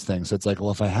have those things. So it's like,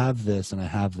 well, if I have this and I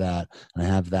have that and I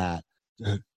have that,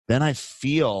 then I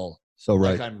feel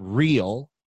like I'm real.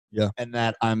 Yeah. And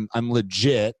that I'm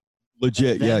legit.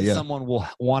 Then someone will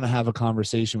want to have a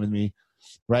conversation with me,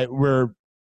 right? Where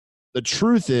the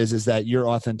truth is that your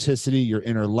authenticity, your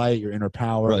inner light, your inner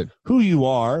power, who you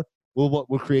are, will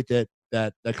create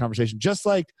that conversation. Just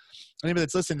like anybody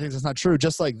that's listening thinks it's not true.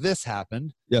 Just like this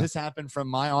happened. Yeah. This happened from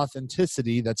my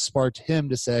authenticity that sparked him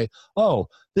to say, "Oh,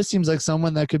 this seems like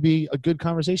someone that could be a good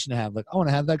conversation to have. Like, I want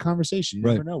to have that conversation. You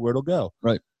never know where it'll go."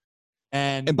 Right.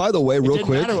 And by the way, real quick, it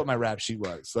didn't matter what my rap sheet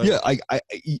was. Like,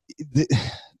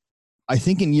 I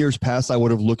think in years past I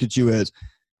would have looked at you as,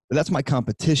 that's my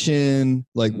competition.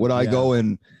 Like, would I go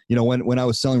and, when I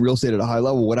was selling real estate at a high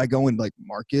level, would I go and like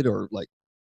market or like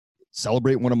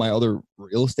celebrate one of my other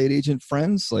real estate agent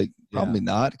friends? Like, probably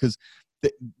not, because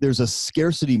there's a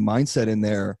scarcity mindset in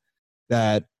there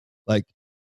that, like,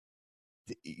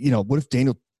 what if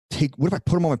what if I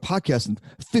put him on my podcast and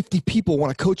 50 people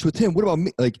want to coach with him? What about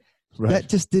me? Like, that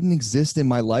just didn't exist in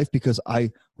my life because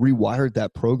I rewired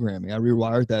that programming. I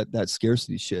rewired that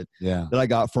scarcity shit that I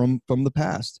got from the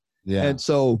past. Yeah. And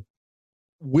so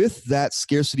with that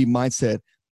scarcity mindset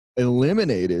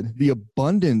eliminated, the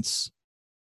abundance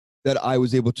that I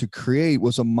was able to create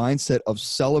was a mindset of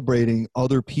celebrating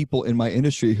other people in my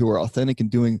industry who are authentic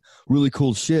and doing really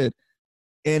cool shit.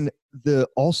 And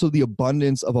also the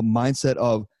abundance of a mindset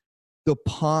of, the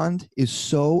pond is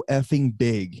so effing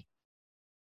big.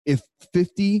 If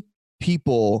 50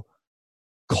 people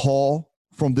call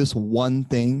from this one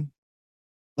thing,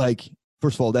 like,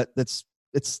 first of all, it's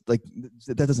like,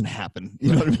 that doesn't happen.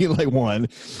 You know what I mean? Like, one.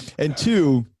 And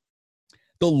two,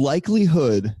 the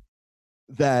likelihood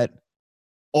that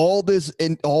all this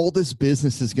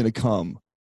business is going to come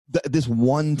this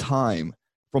one time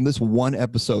from this one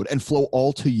episode and flow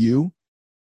all to you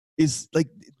is like,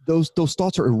 those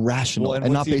thoughts are irrational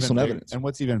and not based on evidence. And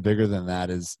what's even bigger than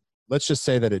that is, let's just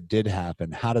say that it did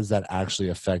happen. How does that actually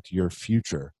affect your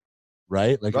future?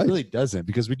 Right? Like, it really doesn't,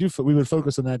 because we would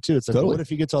focus on that too. It's like, well, what if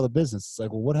he gets all the business? It's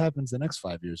like, well, what happens the next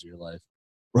 5 years of your life?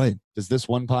 Right. Does this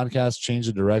one podcast change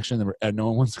the direction and no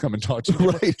one wants to come and talk to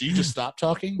you? Right. Do you just stop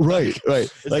talking? Right. Right.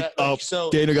 Like,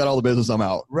 Daniel got all the business, I'm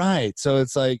out. Right. So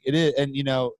it's like, it is. And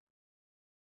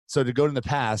so to go to the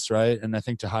past, right? And I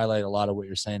think to highlight a lot of what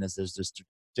you're saying is there's this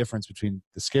difference between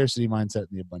the scarcity mindset and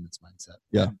the abundance mindset.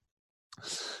 Yeah.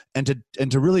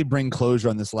 And to really bring closure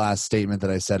on this last statement that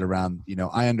I said around,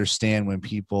 I understand when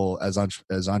people as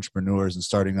entrepreneurs and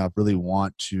starting up really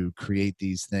want to create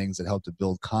these things that help to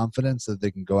build confidence so that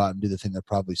they can go out and do the thing they're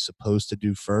probably supposed to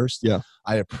do first. Yeah.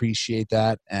 I appreciate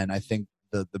that. And I think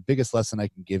the biggest lesson I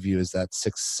can give you is that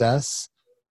success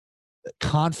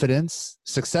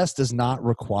does not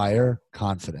require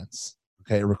confidence.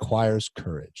 Okay. It requires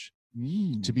courage.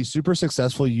 To be super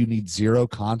successful, you need zero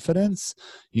confidence.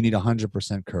 You need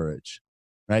 100% courage,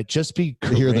 right? Just be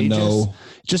courageous. Hear the no.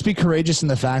 Just be courageous in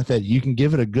the fact that you can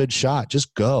give it a good shot.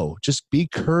 Just go. Just be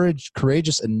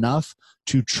courageous enough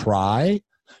to try,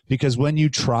 because when you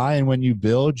try and when you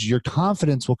build, your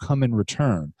confidence will come in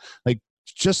return. Like,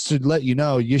 just to let you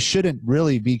know, you shouldn't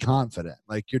really be confident.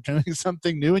 Like, you're doing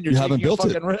something new and you haven't built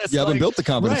it. Risk. You haven't built the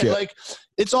confidence yet. Like,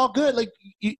 it's all good. Like,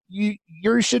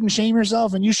 you shouldn't shame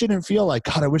yourself, and you shouldn't feel like,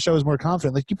 God, I wish I was more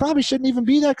confident. Like, you probably shouldn't even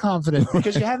be that confident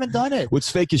because you haven't done it. What's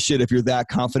fake as shit if you're that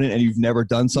confident and you've never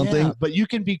done something. Yeah, but you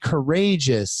can be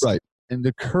courageous, right? And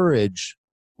the courage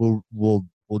will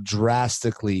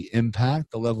drastically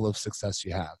impact the level of success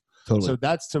you have. Totally. So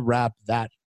that's to wrap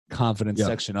that confidence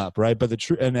section up, right? But the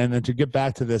truth, and then to get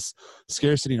back to this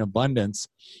scarcity and abundance,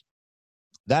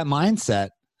 that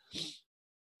mindset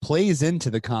plays into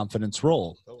the confidence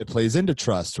role. It plays into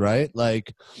trust, right?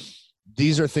 Like,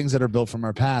 these are things that are built from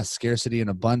our past. Scarcity and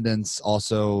abundance,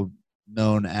 also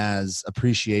known as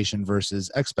appreciation versus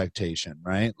expectation,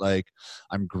 right? Like,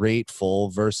 I'm grateful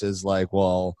versus like,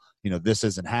 well, this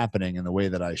isn't happening in the way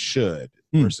that I should,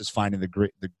 versus finding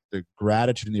the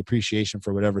gratitude and the appreciation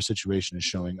for whatever situation is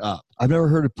showing up. I've never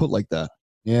heard it put like that.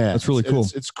 Yeah. That's really cool.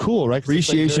 It's cool, right?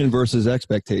 Appreciation versus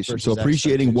expectation. So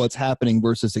appreciating what's happening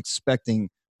versus expecting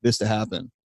this to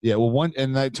happen. Yeah. Well,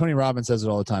 Tony Robbins says it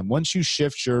all the time. Once you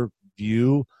shift your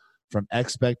view from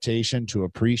expectation to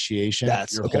appreciation,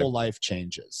 your whole life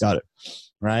changes. Got it.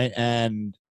 Right.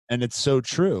 And it's so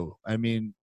true. I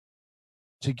mean,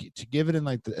 to give it in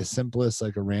like the simplest,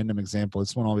 like a random example,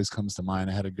 this one always comes to mind.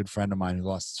 I had a good friend of mine who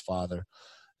lost his father,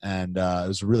 And it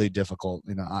was really difficult,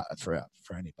 for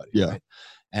anybody. Yeah. Right?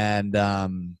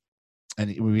 And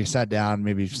we sat down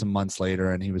maybe some months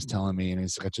later, and he was telling me, and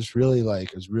he's like, I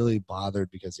was really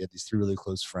bothered because he had these 3 really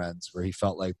close friends where he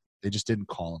felt like they just didn't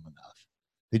call him enough.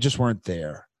 They just weren't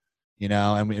there,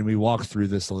 and we walked through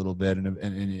this a little bit,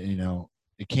 and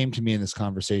it came to me in this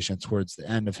conversation towards the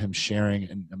end of him sharing,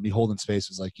 and me holding space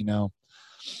was like,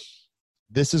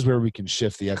 this is where we can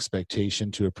shift the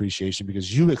expectation to appreciation,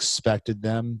 because you expected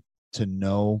them to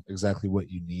know exactly what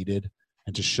you needed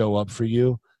and to show up for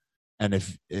you. And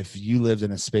if you lived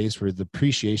in a space where the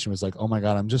appreciation was like, oh my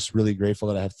God, I'm just really grateful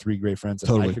that I have 3 great friends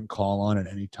that I can call on at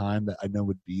any time that I know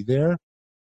would be there.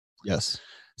 Yes.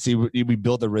 See, we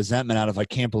build the resentment out of, I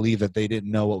can't believe that they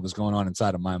didn't know what was going on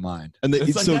inside of my mind. And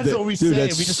that's what we say. We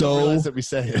just don't realize that we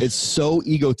say it. It's so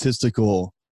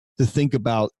egotistical to think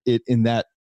about it in that,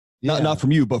 not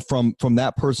from you, but from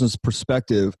that person's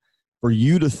perspective, for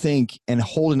you to think and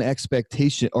hold an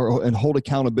expectation and hold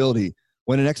accountability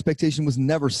when an expectation was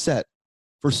never set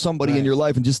for somebody in your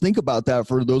life. And just think about that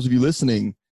for those of you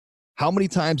listening. How many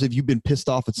times have you been pissed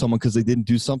off at someone because they didn't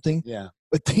do something? Yeah.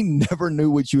 But they never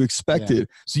knew what you expected. Yeah.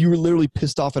 So you were literally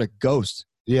pissed off at a ghost.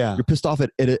 Yeah. You're pissed off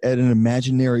at an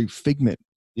imaginary figment.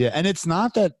 Yeah. And it's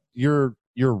not that you're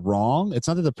wrong. It's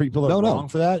not that the people are wrong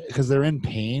for that, because they're in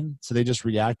pain. So they just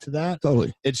react to that.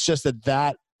 Totally. It's just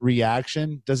that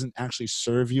reaction doesn't actually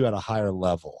serve you at a higher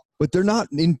level. But they're not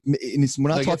we're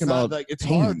not talking about it's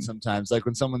pain. Hard sometimes, like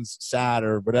when someone's sad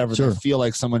or whatever, Sure. They feel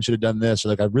like someone should have done this, or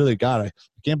like, I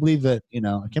can't believe that,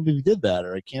 I can't believe you did that,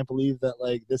 or I can't believe that,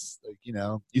 like, this, like,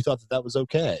 you thought that was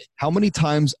okay. How many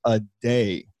times a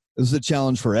day, this is a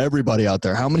challenge for everybody out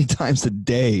there, how many times a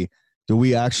day do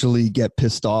we actually get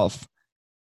pissed off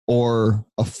or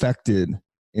affected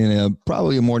in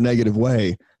probably a more negative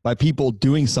way by people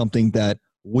doing something that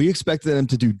we expected them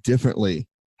to do differently?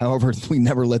 However, we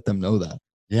never let them know that.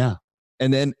 Yeah.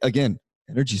 And then again,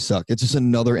 energy suck. It's just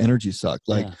another energy suck.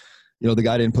 Like, the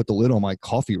guy didn't put the lid on my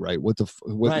coffee right. What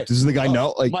does the guy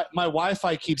know? Like my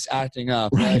Wi-Fi keeps acting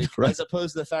up, right? As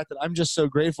opposed to the fact that I'm just so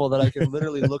grateful that I can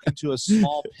literally look into a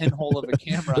small pinhole of a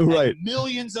camera and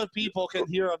millions of people can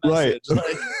hear a message. Right.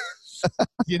 Like,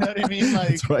 you know what I mean? Like,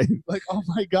 that's right. Like, oh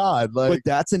my God. Like, but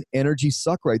that's an energy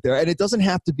suck right there. And it doesn't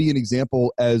have to be an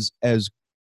example as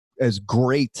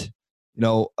great,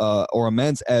 or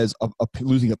immense as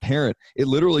losing a parent. It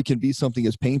literally can be something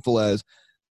as painful as,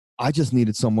 I just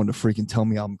needed someone to freaking tell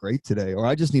me I'm great today, or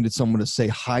I just needed someone to say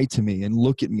hi to me and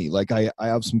look at me. Like I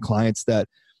have some clients that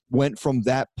went from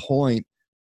that point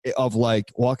of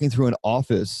like walking through an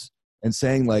office and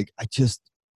saying like,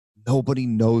 nobody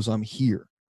knows I'm here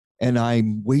and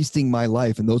I'm wasting my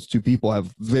life. And those 2 people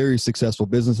have very successful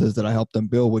businesses that I helped them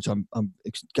build, which I'm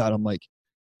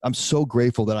so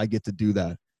grateful that I get to do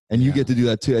that. And you get to do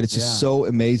that too. And it's just so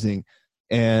amazing.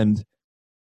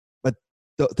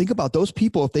 But think about those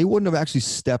people. If they wouldn't have actually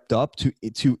stepped up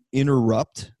to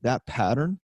interrupt that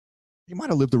pattern, they might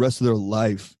have lived the rest of their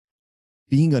life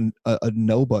being a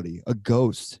nobody, a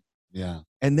ghost. Yeah.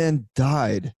 And then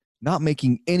died, not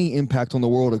making any impact on the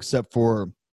world except for,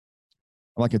 I'm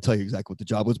not going to tell you exactly what the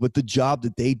job was, but the job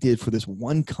that they did for this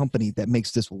one company that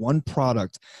makes this one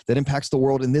product that impacts the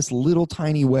world in this little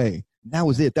tiny way. And that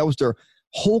was it. That was their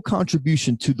whole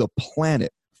contribution to the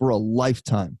planet for a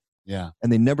lifetime. Yeah.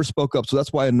 And they never spoke up. So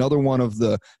that's why another one of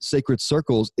the sacred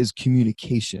circles is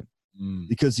communication.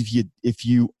 Because if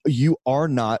you are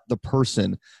not the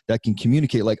person that can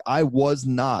communicate, like I was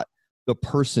not the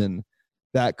person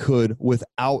that could,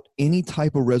 without any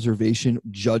type of reservation,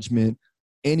 judgment,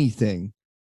 anything,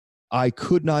 I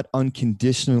could not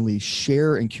unconditionally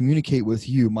share and communicate with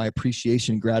you my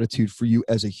appreciation and gratitude for you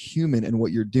as a human and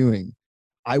what you're doing.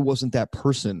 I wasn't that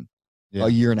person a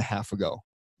year and a half ago.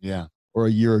 Yeah. Or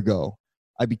a year ago.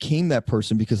 I became that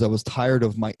person because I was tired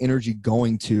of my energy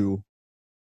going to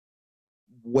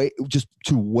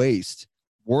waste,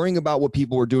 worrying about what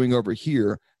people were doing over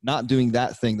here, not doing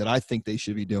that thing that I think they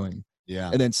should be doing. Yeah.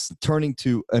 And then turning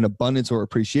to an abundance or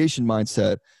appreciation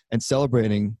mindset and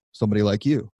celebrating somebody like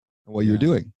you and what you're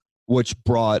doing, which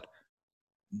brought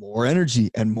more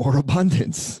energy and more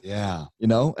abundance. Yeah.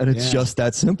 And it's just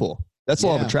that simple. That's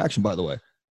law of attraction, by the way.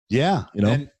 Yeah.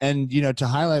 And to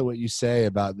highlight what you say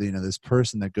about, this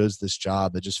person that goes to this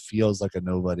job that just feels like a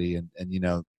nobody,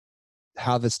 and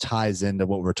how this ties into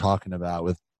what we're talking about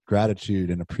with gratitude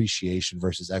and appreciation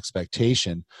versus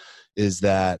expectation, is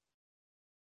that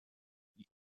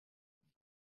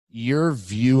your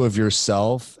view of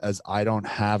yourself as I don't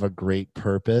have a great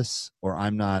purpose or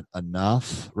I'm not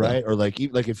enough, right? Yeah. Or like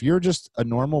if you're just a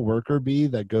normal worker bee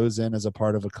that goes in as a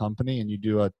part of a company and you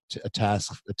do a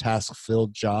task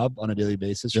filled job on a daily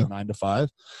basis from 9 to 5,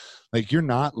 like you're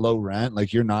not low rent,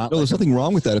 like you're not. No, there's nothing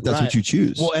wrong with that if that's right. what you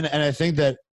choose. Well, and I think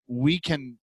that we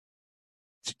can,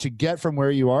 to get from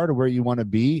where you are to where you want to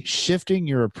be, shifting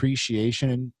your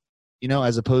appreciation, you know,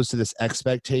 as opposed to this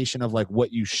expectation of like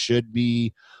what you should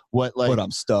be, what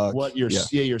I'm stuck, what you're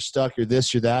stuck, you're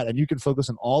this, you're that. And you can focus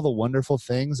on all the wonderful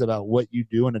things about what you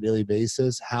do on a daily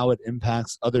basis, how it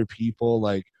impacts other people.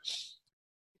 Like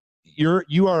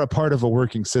you are a part of a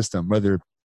working system, whether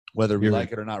we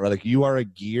like it or not, right? Like you are a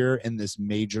gear in this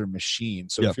major machine.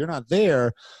 So if you're not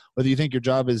there, whether you think your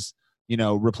job is, you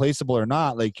know, replaceable or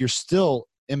not, like you're still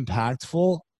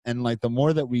impactful. And like the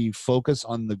more that we focus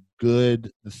on the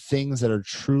good, the things that are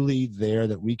truly there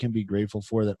that we can be grateful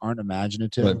for that aren't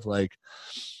imaginative, like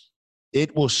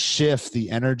it will shift the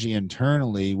energy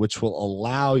internally, which will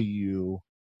allow you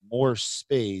more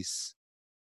space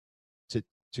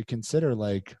to consider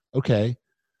like, okay,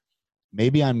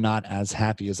 maybe I'm not as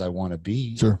happy as I want to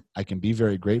be. Sure. I can be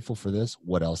very grateful for this.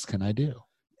 What else can I do?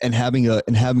 And having a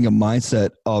mindset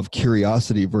of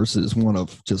curiosity versus one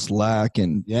of just lack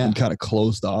and kind of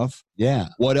closed off. Yeah.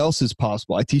 What else is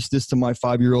possible? I teach this to my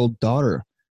 5-year-old daughter.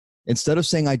 Instead of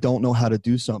saying I don't know how to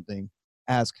do something,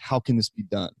 ask how can this be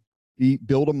done?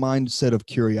 Build a mindset of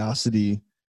curiosity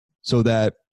so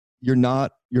that you're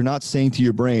not saying to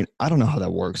your brain, I don't know how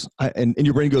that works. And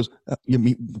your brain goes,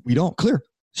 we don't. Clear.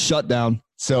 Shut down.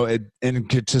 So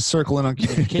to circle in on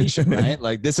communication, right?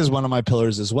 Like this is one of my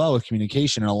pillars as well with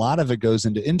communication. And a lot of it goes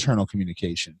into internal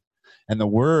communication and the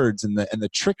words and the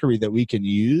trickery that we can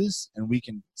use and we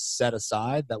can set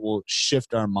aside that will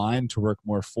shift our mind to work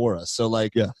more for us. So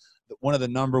like one of the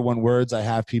number one words I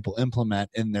have people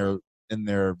implement in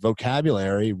their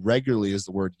vocabulary regularly is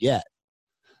the word yet.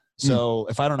 So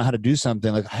if I don't know how to do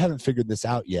something, like I haven't figured this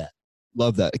out yet.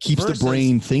 Love that. It keeps the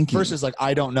brain thinking. Versus like,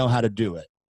 I don't know how to do it.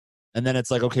 And then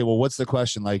it's like, okay, well, what's the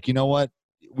question? Like, you know what?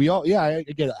 I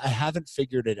get it. I haven't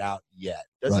figured it out yet.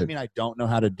 Doesn't mean I don't know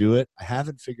how to do it. I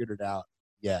haven't figured it out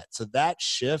yet. So that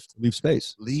shift. Leave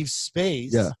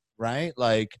space. Yeah. Right?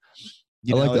 Like,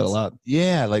 I like that a lot.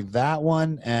 Yeah. Like that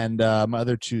one. And my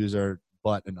other twos are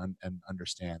but and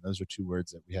understand. Those are two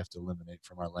words that we have to eliminate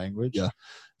from our language. Yeah.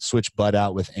 Switch but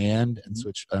out with and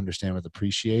switch understand with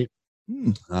appreciate.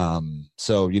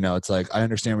 So, you know, it's like, I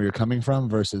understand where you're coming from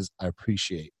versus I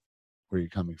appreciate where you're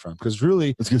coming from. Because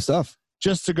really, that's good stuff.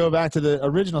 Just to go back to the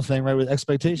original thing, right, with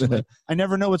expectation, like, I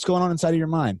never know what's going on inside of your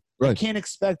mind. Right. I can't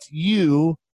expect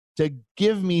you to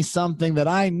give me something that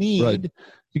I need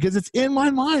because it's in my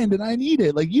mind and I need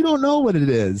it. Like, you don't know what it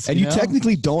is. And you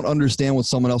technically don't understand what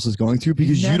someone else is going through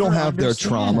because you don't have their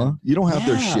trauma. You don't have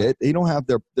their shit. You don't have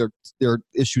their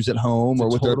issues at home or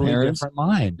with their parents. Different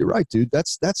mind. You're right, dude.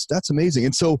 That's amazing.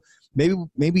 And so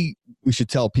maybe we should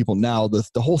tell people now the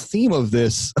whole theme of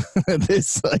this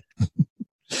this like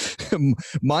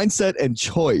mindset and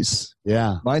choice.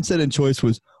 Yeah. Mindset and choice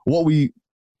was what we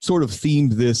sort of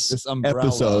themed this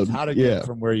episode. How to get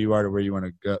from where you are to where you want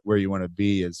to go, where you want to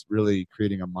be, is really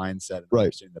creating a mindset and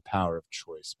understanding the power of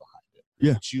choice behind it.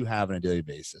 Yeah. That you have on a daily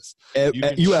basis.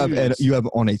 You have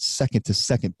on a second to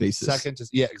second basis.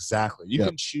 Exactly. You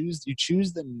can choose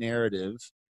the narrative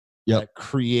that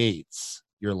creates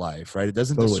your life, right? It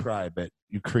doesn't describe it,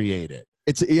 you create it.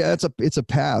 It's a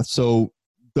path. So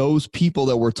those people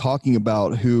that we're talking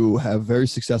about who have very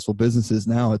successful businesses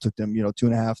now, it took them,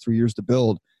 2.5, 3 years to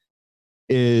build,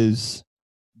 is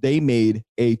they made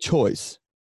a choice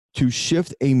to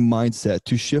shift a mindset,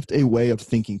 to shift a way of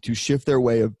thinking, to shift their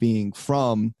way of being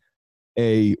from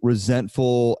a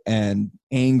resentful and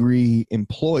angry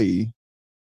employee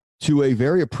to a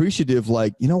very appreciative,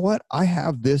 like, you know what? I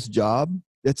have this job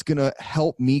that's going to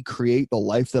help me create the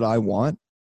life that I want.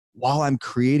 While I'm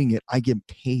creating it, I get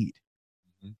paid.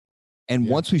 And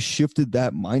once we shifted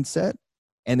that mindset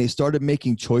and they started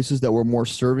making choices that were more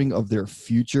serving of their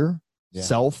future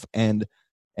self and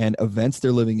events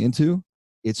they're living into,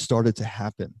 it started to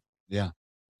happen. Yeah.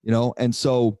 And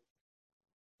so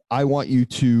I want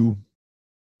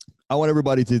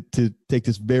everybody to take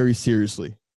this very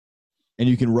seriously. And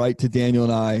you can write to Daniel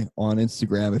and I on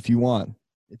Instagram if you want.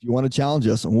 If you want to challenge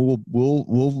us, and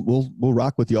we'll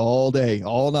rock with you all day,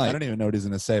 all night. I don't even know what he's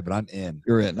going to say, but I'm in.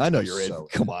 You're in. I know you're in.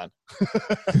 Come on.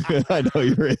 I know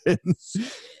you're in.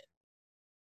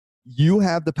 You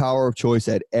have the power of choice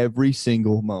at every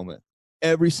single moment.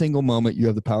 Every single moment you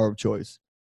have the power of choice.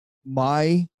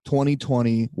 My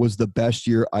 2020 was the best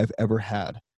year I've ever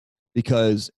had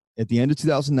because at the end of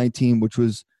 2019, which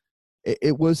was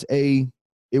it was a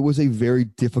very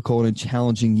difficult and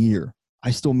challenging year.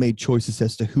 I still made choices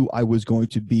as to who I was going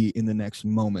to be in the next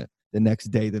moment, the next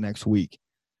day, the next week.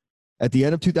 At the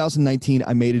end of 2019,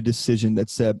 I made a decision that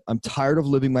said, I'm tired of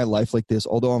living my life like this.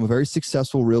 Although I'm a very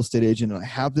successful real estate agent and I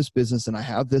have this business and I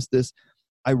have this,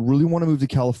 I really want to move to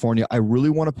California. I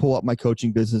really want to pull up my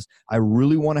coaching business. I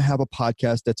really want to have a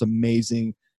podcast that's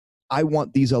amazing. I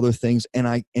want these other things.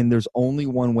 And there's only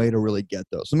one way to really get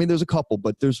those. I mean, there's a couple,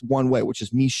 but there's one way, which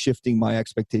is me shifting my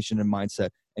expectation and mindset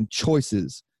and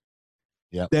choices.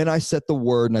 Yeah. Then I set the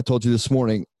word, and I told you this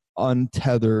morning,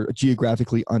 untethered,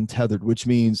 geographically untethered, which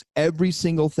means every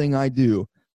single thing I do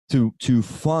to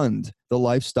fund the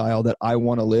lifestyle that I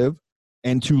want to live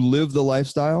and to live the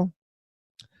lifestyle,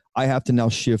 I have to now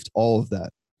shift all of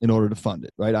that in order to fund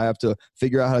it, right? I have to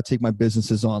figure out how to take my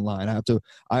businesses online.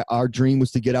 Our dream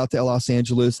was to get out to Los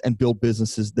Angeles and build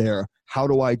businesses there. How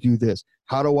do I do this?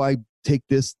 How do I take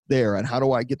this there? And how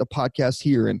do I get the podcast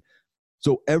here? And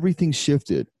so everything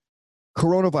shifted.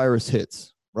 Coronavirus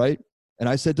hits, right? And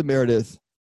I said to Meredith,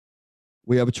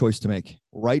 we have a choice to make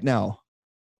right now.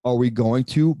 Are we going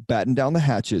to batten down the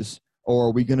hatches, or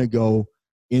are we going to go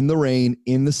in the rain,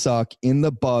 in the suck, in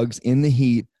the bugs, in the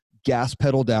heat, gas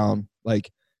pedal down?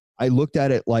 Like, I looked at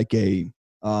it like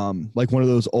like one of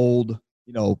those old,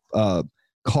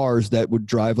 cars that would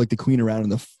drive like the Queen around in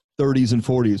the 30s and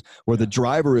 40s, where the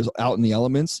driver is out in the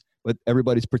elements, but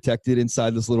everybody's protected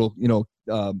inside this little,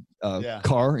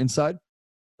 car inside,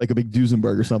 like a big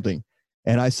Duesenberg or something.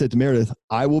 And I said to Meredith,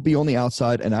 I will be on the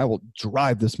outside and I will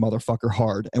drive this motherfucker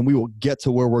hard and we will get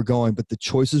to where we're going. But the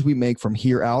choices we make from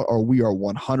here out we are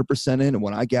 100% in. And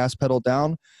when I gas pedal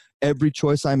down, every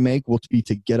choice I make will be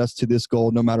to get us to this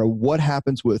goal, no matter what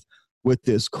happens with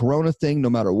this Corona thing, no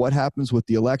matter what happens with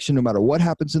the election, no matter what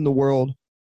happens in the world,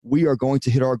 we are going to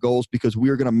hit our goals because we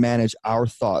are going to manage our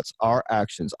thoughts, our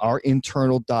actions, our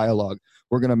internal dialogue.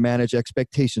 We're going to manage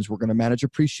expectations. We're going to manage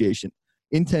appreciation,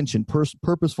 intention,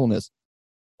 purposefulness.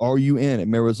 Are you in?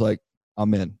 And Mary was like,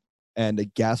 I'm in. And the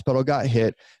gas pedal got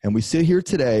hit. And we sit here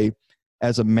today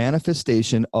as a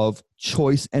manifestation of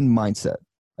choice and mindset.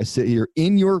 I sit here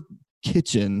in your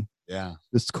kitchen. Yeah.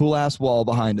 This cool ass wall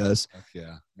behind us. Heck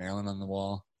yeah. Maryland on the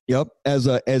wall. Yep. As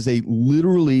a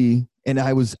literally, and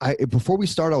before we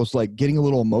start, I was like getting a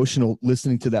little emotional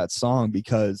listening to that song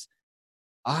because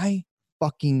I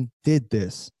fucking did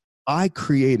this. I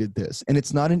created this. And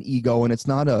it's not an ego and it's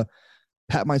not a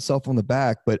pat myself on the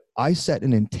back, but I set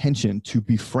an intention to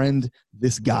befriend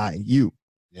this guy, you.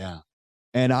 Yeah.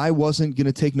 And I wasn't going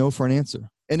to take no for an answer.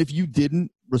 And if you didn't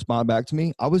respond back to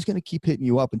me, I was going to keep hitting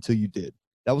you up until you did.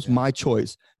 That was my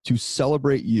choice to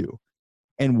celebrate you.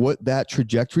 And what that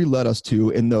trajectory led us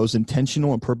to in those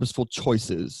intentional and purposeful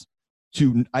choices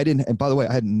and by the way,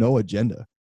 I had no agenda.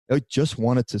 I just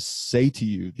wanted to say to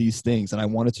you these things and I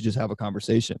wanted to just have a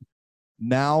conversation.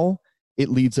 Now it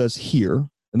leads us here.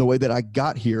 And the way that I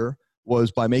got here was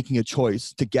by making a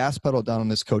choice to gas pedal down on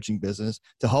this coaching business,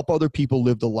 to help other people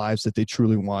live the lives that they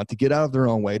truly want, to get out of their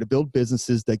own way, to build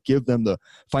businesses that give them the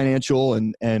financial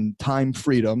and time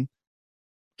freedom.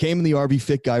 Came in the RV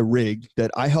Fit Guy rig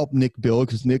that I helped Nick build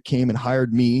because Nick came and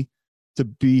hired me to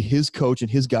be his coach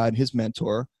and his guide and his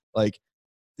mentor. Like,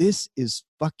 this is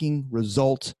fucking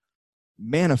result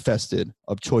manifested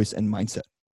of choice and mindset.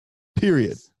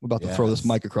 Period. I'm about to throw this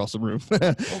mic across the room.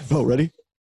 Oh, ready?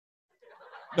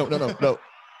 No. Right.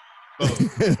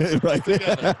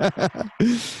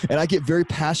 And I get very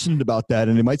passionate about that.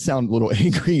 And it might sound a little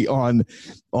angry on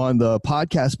the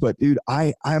podcast, but dude,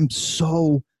 I'm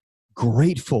so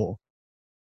grateful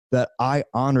that I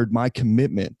honored my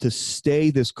commitment to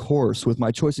stay this course with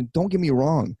my choice. And don't get me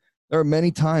wrong. There are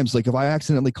many times, like if I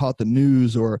accidentally caught the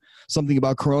news or something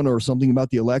about Corona or something about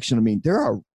the election, I mean, there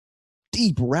are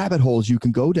deep rabbit holes you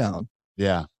can go down.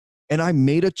 Yeah. And I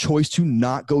made a choice to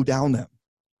not go down them.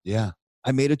 Yeah.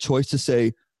 I made a choice to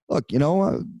say, look,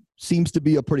 seems to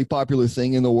be a pretty popular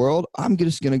thing in the world. I'm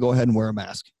just going to go ahead and wear a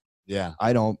mask. Yeah.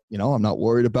 I'm not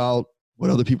worried about what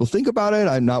other people think about it.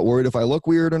 I'm not worried if I look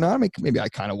weird or not. I mean, maybe I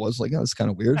kind of was like, oh, it's kind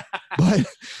of weird.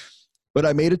 But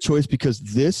I made a choice because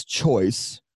this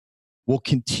choice will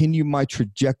continue my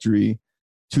trajectory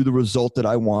to the result that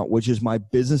I want, which is my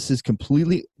business is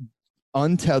completely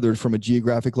untethered from a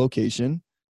geographic location.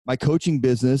 My coaching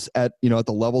business at the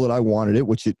level that I wanted it,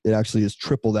 which it actually is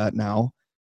triple that now,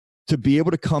 to be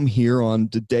able to come here on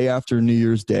the day after New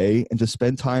Year's Day and to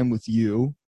spend time with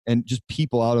you and just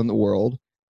people out in the world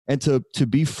and to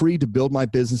be free to build my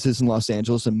businesses in Los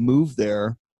Angeles and move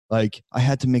there. Like, I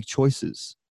had to make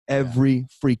choices every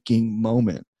freaking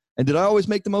moment. And did I always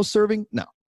make the most serving? No.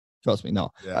 Trust me. No,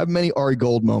 Yeah. I have many Ari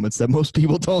Gold moments that most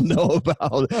people don't know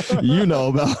about. You know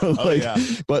about, like,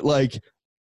 but like,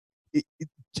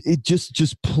 it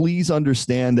just please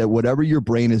understand that whatever your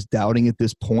brain is doubting at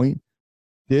this point,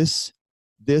 this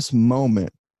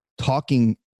moment,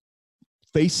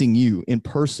 facing you in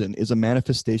person is a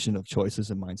manifestation of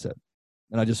choices and mindset.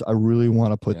 And I really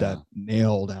want to put that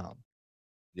nail down.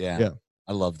 Yeah.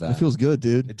 I love that. It feels good,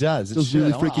 dude. It does. It feels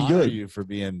really freaking good. You for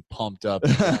being pumped up.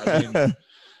 I mean,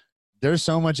 there's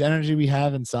so much energy we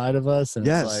have inside of us. And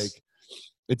it's like,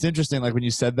 it's interesting. Like when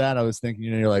you said that, I was thinking,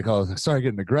 you're like, oh, sorry,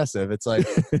 getting aggressive. It's like,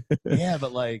 yeah,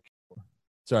 but like,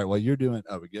 sorry, while you're doing,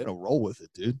 we good? I'm gonna roll with it,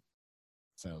 dude.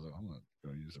 So I was like, I'm gonna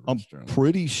go use the I'm restroom.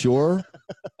 pretty sure.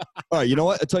 All right, you know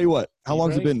what? I'll tell you what. How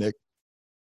long's it been, Nick?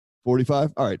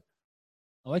 45? All right.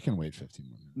 Oh, I can wait 15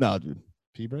 minutes. No, dude.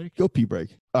 Pee break? Go pee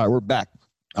break. All right, we're back.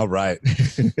 All right.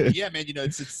 Yeah, man,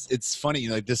 it's funny,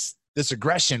 like this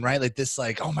aggression, right? Like this,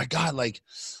 like, oh my God, like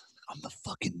I'm the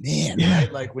fucking man,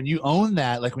 right? Like when you own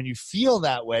that, like when you feel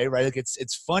that way, right? Like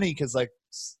it's funny because like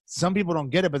some people don't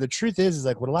get it, but the truth is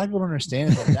like what a lot of people don't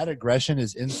understand is that aggression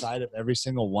is inside of every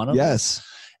single one of us.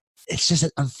 It's just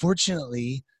that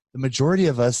unfortunately, the majority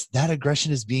of us, that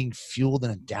aggression is being fueled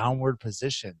in a downward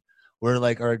position where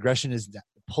like our aggression is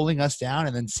pulling us down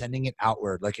and then sending it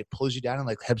outward. Like it pulls you down and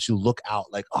like helps you look out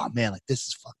like, oh man, like this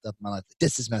is fucked up in my life. Like,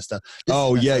 this is messed up.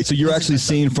 So you're actually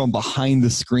seeing from behind the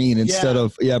screen instead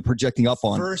of projecting up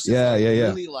on.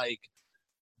 Really like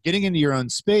getting into your own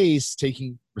space,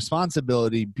 taking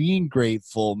responsibility, being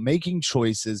grateful, making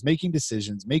choices, making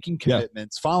decisions, making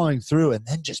commitments, following through, and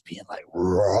then just being like,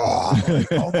 raw.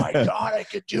 Like, oh my God, I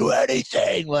could do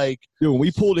anything. Like, dude, when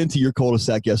we pulled into your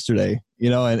cul-de-sac yesterday,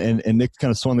 and Nick kind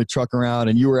of swung the truck around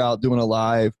and you were out doing a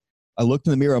live, I looked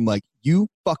in the mirror, I'm like, you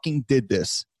fucking did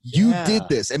this. You did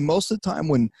this. And most of the time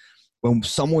when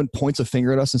someone points a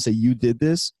finger at us and say, you did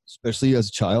this, especially as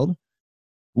a child,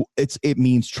 it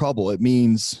means trouble. It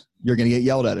means you're going to get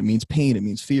yelled at. It means pain. It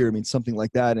means fear. It means something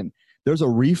like that. And there's a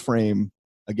reframe,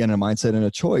 again, a mindset and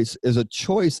a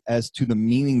choice as to the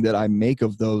meaning that I make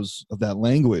of that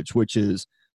language, which is,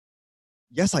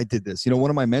 yes, I did this. One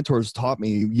of my mentors taught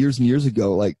me years and years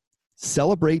ago, like,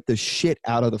 celebrate the shit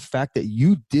out of the fact that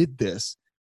you did this.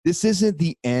 This isn't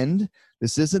the end.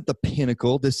 This isn't the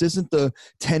pinnacle. This isn't the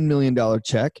 $10 million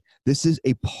check. This is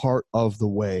a part of the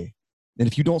way. And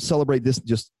if you don't celebrate this,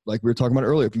 just like we were talking about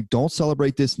earlier, if you don't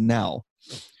celebrate this now,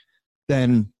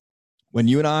 then when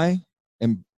you and I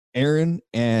and Aaron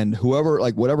and whoever,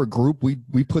 like whatever group we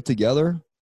put together,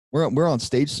 we're on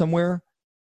stage somewhere,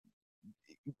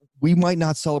 we might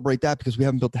not celebrate that because we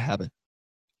haven't built the habit.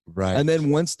 Right. And then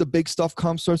once the big stuff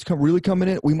starts really coming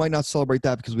in, we might not celebrate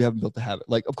that because we haven't built the habit.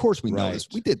 Like, of course we know this.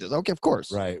 We did this. Okay, of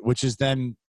course. Right. Which is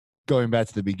then going back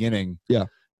to the beginning. Yeah.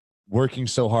 Working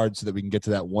so hard so that we can get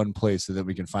to that one place so that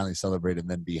we can finally celebrate and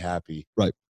then be happy.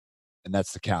 Right. And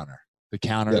that's the counter. The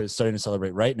counter is starting to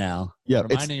celebrate right now. Yeah.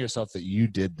 Reminding yourself that you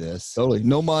did this. Totally.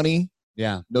 No money.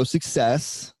 Yeah. No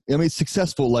success. I mean,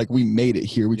 successful, like we made it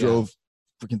here. We drove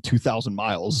freaking 2,000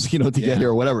 miles, to get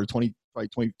here or whatever, probably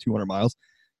 2,200 miles.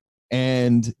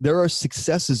 And there are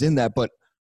successes in that. But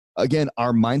again,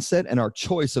 our mindset and our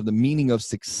choice of the meaning of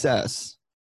success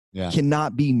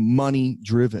cannot be money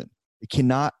driven. It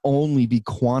cannot only be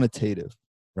quantitative.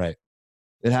 Right.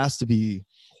 It has to be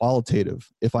qualitative.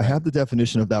 If I have the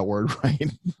definition of that word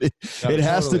right, it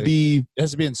has to be. It has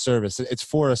to be in service. It's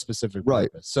for a specific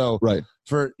purpose. So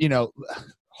for,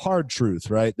 hard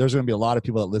truth, right? There's going to be a lot of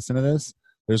people that listen to this.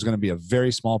 There's going to be a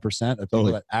very small percent of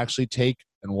people that actually take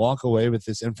and walk away with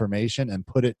this information and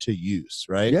put it to use,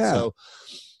 right? Yeah. So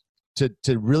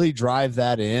to really drive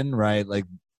that in, right? Like,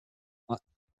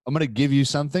 I'm going to give you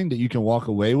something that you can walk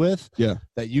away with,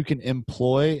 that you can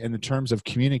employ in the terms of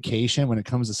communication when it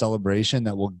comes to celebration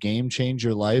that will game change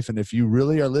your life. And if you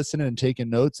really are listening and taking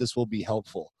notes, this will be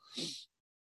helpful.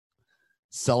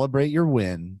 Celebrate your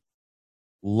win,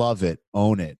 love it,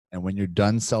 own it. And when you're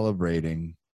done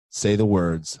celebrating, say the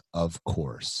words, of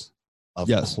course. Of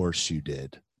course you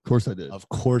did. Of course I did. Of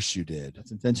course you did.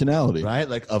 That's intentionality. Right?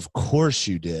 Like, of course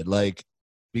you did. Like,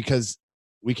 because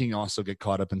we can also get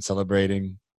caught up in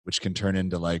celebrating, which can turn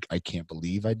into like, I can't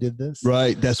believe I did this.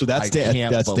 Right. That's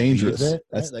dangerous. It,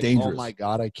 that's like, dangerous. Oh my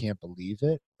God, I can't believe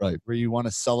it. Right. Where you want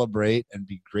to celebrate and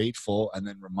be grateful and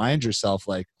then remind yourself,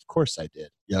 like, of course I did.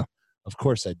 Yeah. Of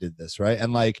course I did this. Right.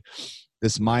 And like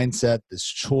this mindset, this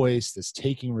choice, this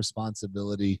taking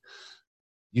responsibility,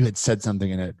 you had said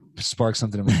something and it sparked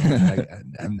something in my mind.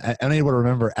 I'm unable to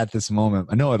remember at this moment.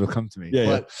 I know it'll come to me.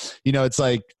 But it's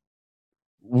like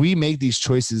we make these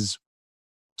choices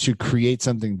to create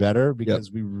something better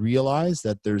because we realize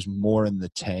that there's more in the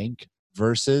tank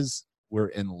versus we're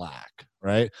in lack,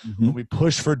 right? Mhm. When we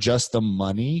push for just the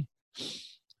money,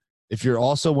 if you're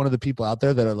also one of the people out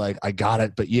there that are like, I got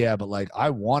it, but like, I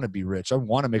want to be rich. I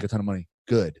want to make a ton of money.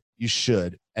 Good. You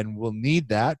should. And we'll need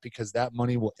that because that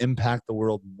money will impact the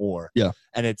world more. Yeah.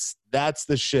 And that's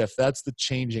the shift. That's the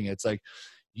changing. It's like,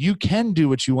 you can do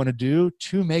what you want to do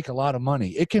to make a lot of money.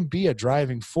 It can be a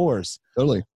driving force.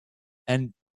 Totally.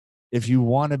 And if you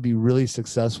want to be really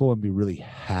successful and be really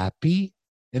happy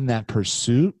in that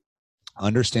pursuit,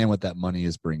 understand what that money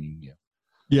is bringing you.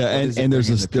 Yeah, and there's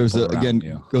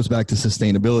again, goes back to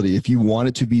sustainability. If you want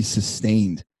it to be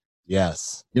sustained,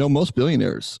 yes, most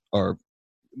billionaires are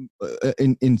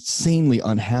insanely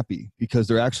unhappy because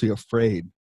they're actually afraid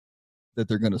that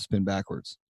they're going to spin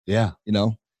backwards. Yeah,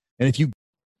 and if you,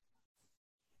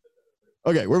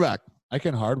 okay, we're back. I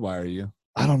can hardwire you.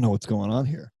 I don't know what's going on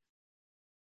here.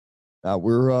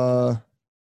 We're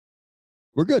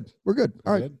good. We're good.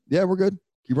 All right. Yeah, we're good.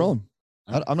 Keep rolling.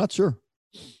 I'm not sure.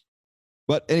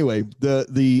 But anyway, the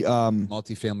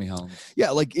multifamily homes.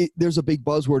 Yeah, there's a big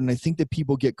buzzword, and I think that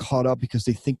people get caught up because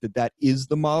they think that is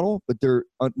the model, but they're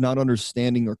not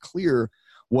understanding or clear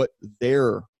what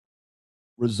their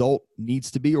result needs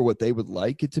to be or what they would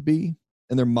like it to be,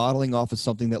 and they're modeling off of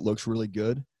something that looks really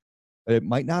good, but it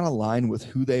might not align with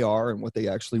who they are and what they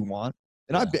actually want.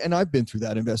 And I've been through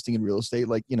that, investing in real estate,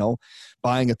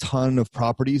 buying a ton of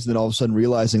properties, and then all of a sudden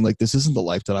realizing this isn't the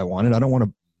life that I wanted. I don't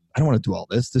want to do all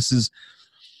this.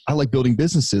 I like building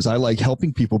businesses. I like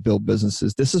helping people build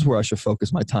businesses. This is where I should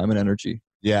focus my time and energy.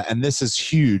 Yeah. And this is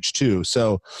huge too.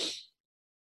 So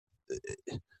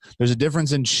there's a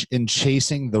difference in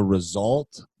chasing the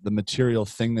result, the material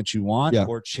thing that you want,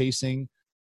 or chasing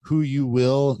who you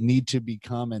will need to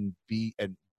become and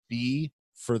be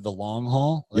for the long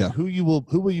haul. Who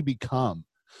will you become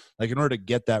in order to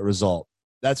get that result?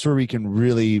 That's where we can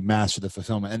really master the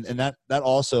fulfillment. And that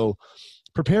also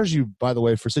prepares you, by the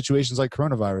way, for situations like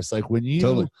coronavirus. When you,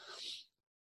 totally.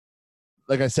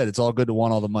 Like I said, it's all good to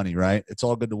want all the money, right? It's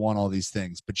all good to want all these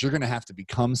things, but you're going to have to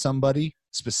become somebody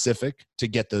specific to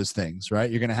get those things, right?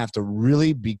 You're going to have to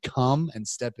really become and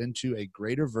step into a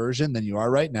greater version than you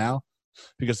are right now,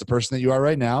 because the person that you are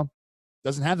right now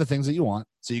doesn't have the things that you want.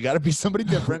 So you got to be somebody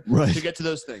different right. to get to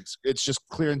those things. It's just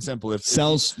clear and simple.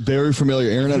 Sounds very familiar.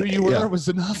 Aaron, who you were was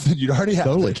enough, then you'd already have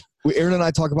totally. Aaron and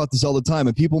I talk about this all the time,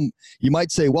 and people, you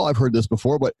might say, well, I've heard this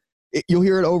before, but you'll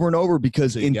hear it over and over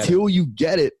because until you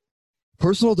get it,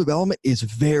 personal development is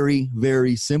very,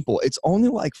 very simple. It's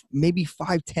only maybe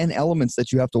 5-10 elements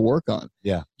that you have to work on.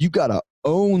 Yeah. You got to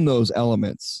own those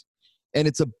elements. And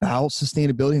it's about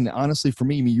sustainability. And honestly, for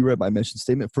me, you read my mission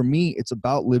statement. For me, it's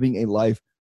about living a life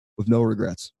with no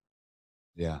regrets.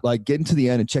 Yeah. Getting to the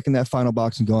end and checking that final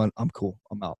box and going, I'm cool.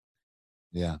 I'm out.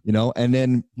 Yeah. And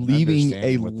then leaving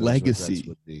a legacy.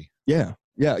 Would be. Yeah.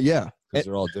 Yeah. Yeah. Because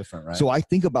they're all different, right? So I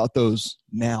think about those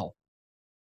now.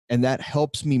 And that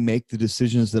helps me make the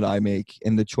decisions that I make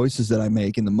and the choices that I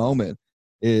make in the moment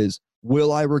is,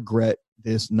 will I regret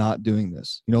this, not doing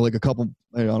this? A couple,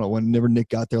 I don't know, whenever Nick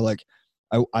got there,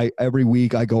 I every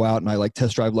week I go out and I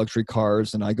test drive luxury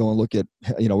cars and I go and look at,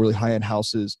 really high-end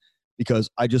houses because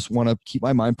I just want to keep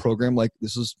my mind programmed. I'm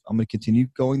going to continue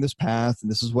going this path and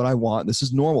this is what I want. This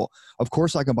is normal. Of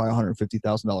course I can buy a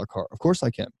 $150,000 car. Of course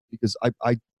I can, because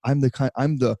I'm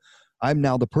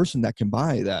now the person that can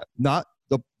buy that, not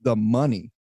the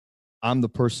money. I'm the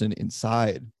person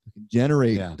inside who can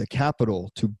generate the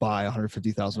capital to buy a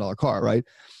 $150,000 car. Right.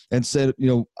 And said,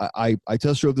 I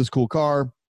test drove this cool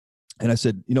car and I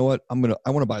said, you know what, I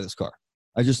want to buy this car.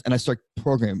 I start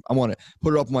programming. I want to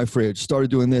put it up in my fridge, started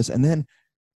doing this. And then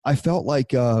I felt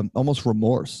almost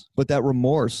remorse, but that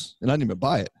remorse, and I didn't even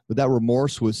buy it, but that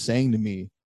remorse was saying to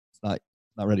me, it's not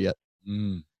ready yet.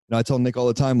 I tell Nick all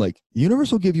the time, the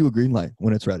universe will give you a green light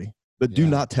when it's ready, but do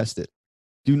not test it.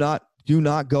 Do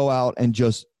not go out and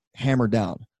just hammer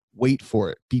down. Wait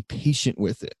for it. Be patient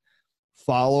with it.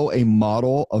 Follow a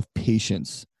model of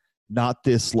patience, not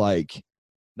this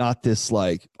I'm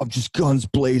just guns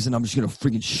blazing. I'm just going to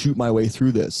freaking shoot my way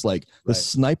through this. The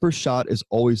sniper shot is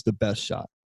always the best shot.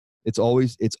 It's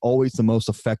always the most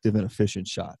effective and efficient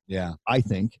shot. Yeah. I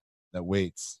think that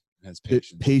waits and has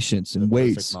patience and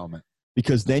waits, moment.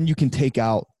 Because then you can take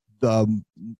out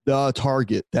the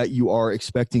target that you are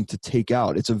expecting to take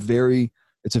out. It's a very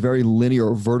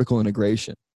linear vertical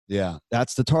integration. Yeah.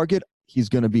 That's the target. He's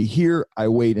going to be here. I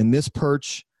wait in this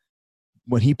perch.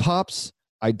 When he pops,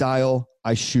 I dial,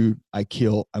 I shoot, I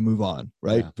kill, I move on,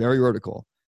 right? Yeah. Very vertical.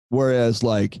 Whereas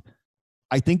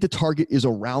I think the target is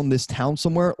around this town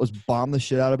somewhere. Let's bomb the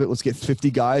shit out of it. Let's get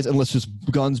 50 guys and let's just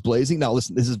guns blazing. Now,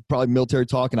 listen, this is probably military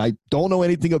talk and I don't know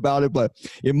anything about it, but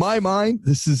in my mind,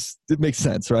 it makes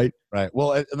sense, right? Right.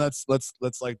 Well, and let's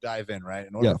like dive in, right?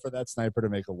 In order for that sniper to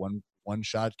make a one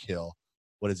shot kill,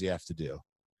 what does he have to do?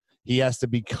 He has to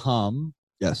become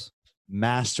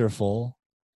masterful,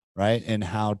 right? And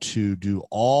how to do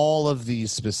all of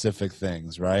these specific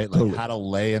things, right? Like how to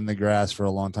lay in the grass for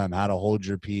a long time, how to hold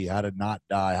your pee, how to not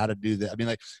die, how to do that. I mean,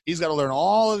 like he's got to learn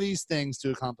all of these things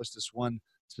to accomplish this one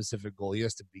specific goal. He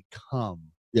has to become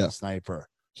a sniper,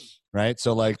 right?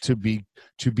 So like to be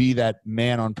that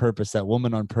man on purpose, that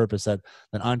woman on purpose, that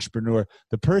entrepreneur,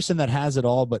 the person that has it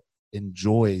all but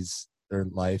enjoys their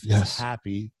life, is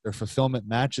happy, their fulfillment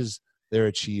matches their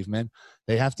achievement.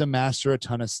 They have to master a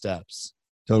ton of steps.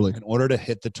 Totally. In order to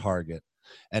hit the target.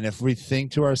 And if we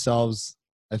think to ourselves,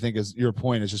 I think as your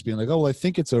point is just being like, oh, well, I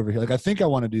think it's over here. Like, I think I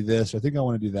want to do this. Or I think I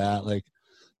want to do that. Like,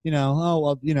 oh,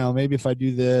 well, maybe if I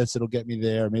do this, it'll get me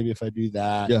there. Maybe if I do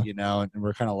that, and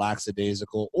we're kind of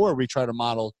lackadaisical, or we try to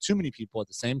model too many people at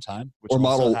the same time, or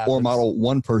model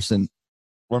one person,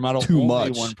 or model too only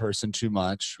much. one person too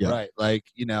much. Yeah. Right. Like,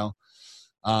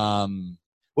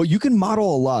 well, you can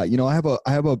model a lot. I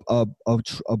have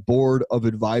a board of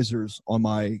advisors on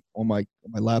my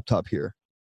laptop here.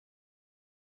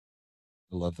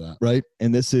 I love that. Right.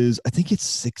 And this is, I think it's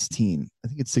 16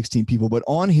 people, but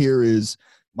on here is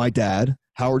my dad,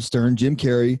 Howard Stern, Jim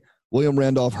Carrey, William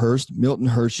Randolph Hearst, Milton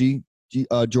Hershey,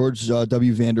 George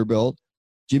W. Vanderbilt,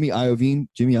 Jimmy Iovine.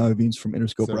 Jimmy Iovine's from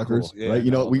Interscope Records, cool.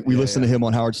 Right? We listen to him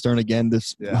on Howard Stern again,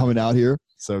 coming out here.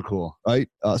 So cool. Right.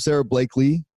 Sarah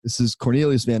Blakely. This is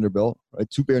Cornelius Vanderbilt, right?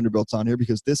 2 Vanderbilts on here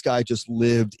because this guy just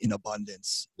lived in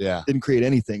abundance. Yeah. Didn't create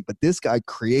anything, but this guy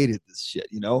created this shit,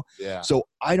 Yeah. So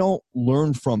I don't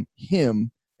learn from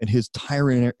him and his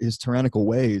tyrannical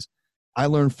ways. I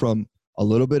learn from a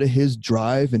little bit of his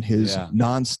drive and his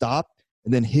nonstop,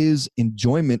 and then his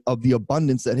enjoyment of the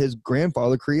abundance that his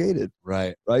grandfather created.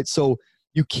 Right. Right. So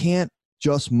you can't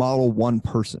just model one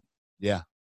person. Yeah.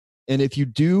 And if you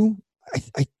do,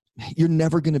 you're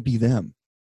never going to be them.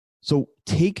 So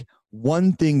take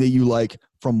one thing that you like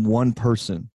from one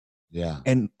person,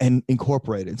 and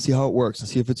incorporate it and see how it works and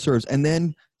see if it serves. And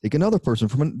then take another person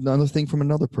from another thing from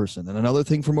another person and another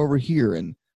thing from over here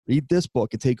and read this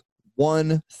book and take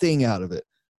one thing out of it.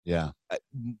 Yeah.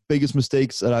 Biggest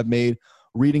mistakes that I've made,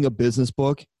 reading a business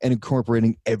book and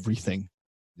incorporating everything.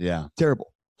 Yeah.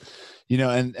 Terrible.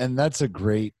 And that's a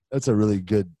really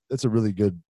good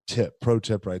pro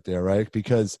tip right there, right?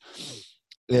 Because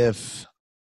if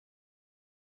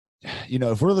we're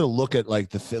going to look at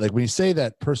like like when you say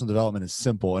that personal development is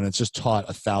simple and it's just taught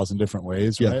 1,000 different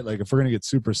ways, right? Like if we're going to get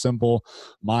super simple,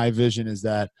 my vision is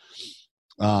that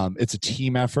it's a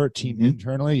team effort,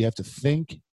 internally. You have to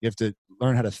think, you have to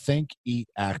learn how to think, eat,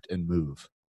 act, and move.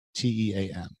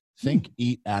 TEAM. Think,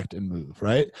 eat, act, and move,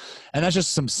 right? And that's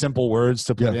just some simple words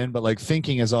to put in, but like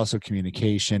thinking is also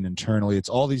communication internally. It's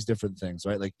all these different things,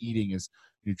 right? Like eating is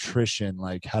nutrition,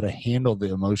 like how to handle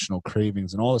the emotional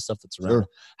cravings and all the stuff that's around,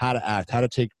 how to act, how to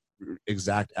take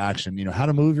exact action, how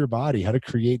to move your body, how to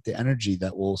create the energy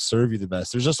that will serve you the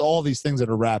best. There's just all these things that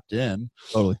are wrapped in,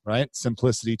 right?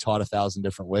 Simplicity taught 1,000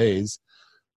 different ways.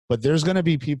 But there's going to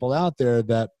be people out there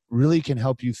that really can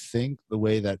help you think the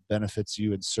way that benefits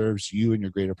you and serves you and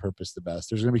your greater purpose the best.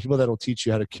 There's going to be people that will teach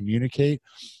you how to communicate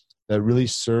that really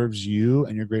serves you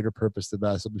and your greater purpose the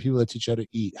best. There'll be people that teach you how to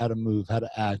eat, how to move, how to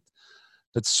act,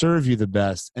 that serve you the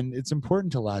best. And it's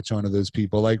important to latch onto those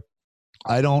people. Like,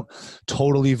 I don't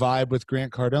totally vibe with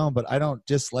Grant Cardone, but I don't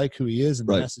dislike who he is and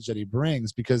the message that he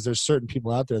brings, because there's certain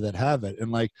people out there that have it.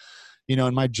 And like,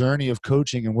 in my journey of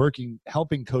coaching and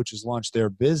helping coaches launch their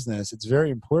business, it's very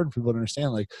important for people to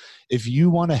understand, like, if you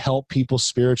want to help people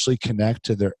spiritually connect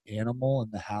to their animal in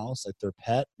the house, like their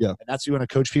pet, and that's what you want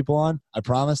to coach people on, I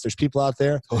promise there's people out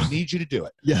there who need you to do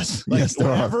it. Yes. Like, yes,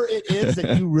 whatever it is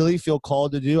that you really feel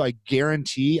called to do, I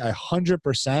guarantee, I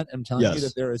 100% am telling you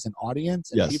that there is an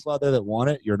audience and people out there that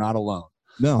want it. You're not alone.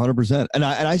 No, 100%. And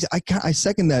I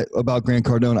second that about Grant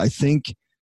Cardone. I think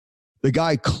the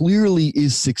guy clearly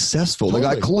is successful. Totally.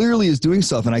 The guy clearly is doing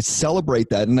stuff, and I celebrate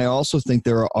that. And I also think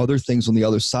there are other things on the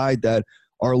other side that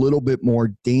are a little bit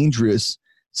more dangerous.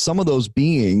 Some of those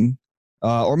being,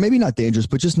 or maybe not dangerous,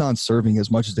 but just non-serving as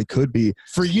much as they could be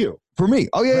for you, for me.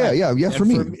 Oh yeah, yeah. For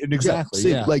me, exactly.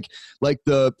 Yeah. Like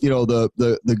the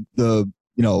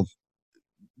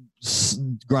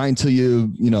grind till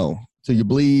you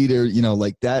bleed, or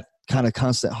like that kind of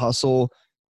constant hustle.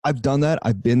 I've done that.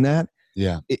 I've been that.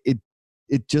 Yeah.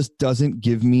 It just doesn't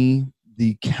give me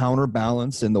the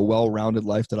counterbalance and the well-rounded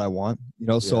life that I want,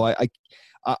 So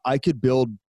I could build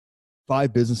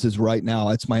 5 businesses right now.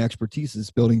 That's my expertise,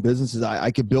 is building businesses.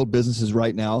 I could build businesses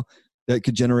right now that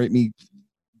could generate me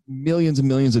millions and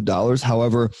millions of dollars.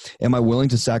 However, am I willing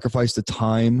to sacrifice the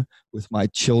time with my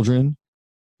children?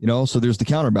 You know, so there's the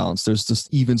counterbalance. There's this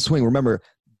even swing. Remember,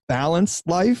 balanced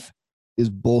life is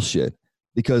bullshit,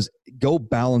 because go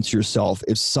balance yourself.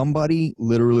 If somebody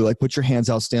literally, like, put your hands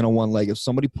out, stand on one leg. If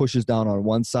somebody pushes down on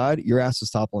one side, your ass is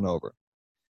toppling over.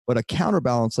 But a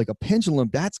counterbalance, like a pendulum,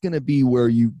 that's going to be where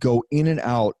you go in and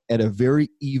out at a very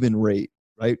even rate,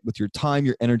 right? With your time,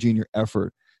 your energy, and your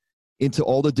effort into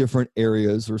all the different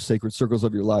areas or sacred circles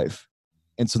of your life.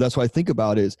 And so that's what I think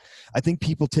about is, I think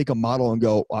people take a model and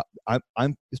go,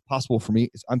 it's possible for me.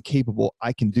 I'm capable.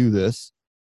 I can do this.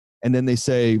 And then they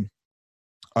say,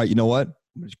 all right, you know what?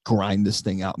 I'm going to grind this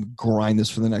thing out. I'm grind this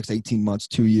for the next 18 months,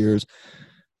 2 years.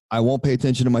 I won't pay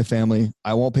attention to my family.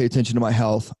 I won't pay attention to my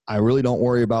health. I really don't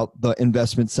worry about the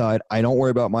investment side. I don't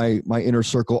worry about my inner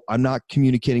circle. I'm not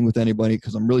communicating with anybody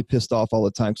because I'm really pissed off all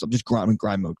the time. So I'm just grind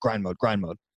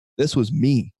mode. This was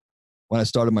me when I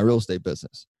started my real estate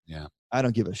business. Yeah. I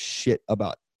don't give a shit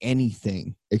about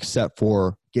anything except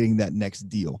for getting that next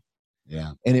deal.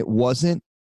 Yeah. And it wasn't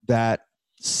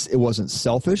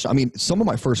selfish. I mean, some of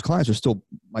my first clients are still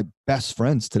my best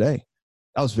friends today.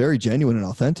 That was very genuine and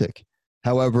authentic.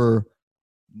 However,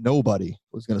 nobody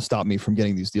was going to stop me from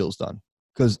getting these deals done.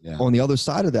 Because on the other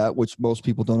side of that, which most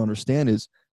people don't understand, is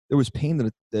there was pain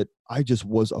that I just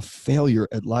was a failure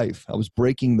at life. I was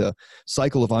breaking the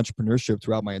cycle of entrepreneurship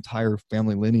throughout my entire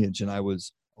family lineage, and I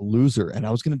was a loser, and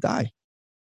I was going to die,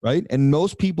 right? And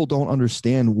most people don't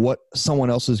understand what someone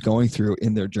else is going through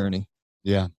in their journey.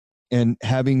 Yeah. And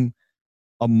having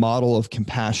a model of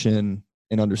compassion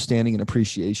and understanding and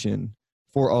appreciation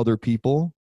for other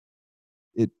people,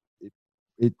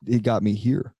 it got me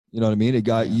here. You know what I mean? It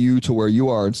got you to where you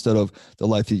are instead of the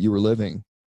life that you were living.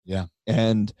 Yeah.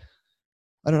 And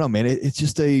I don't know, man, it's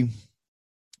just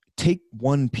take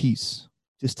one piece.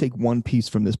 Just take one piece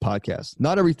from this podcast.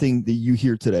 Not everything that you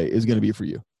hear today is going to be for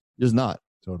you. It's not.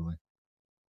 Totally.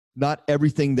 Not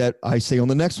everything that I say on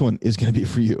the next one is going to be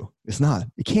for you. It's not.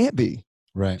 It can't be.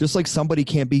 Right. Just like somebody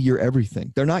can't be your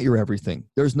everything. They're not your everything.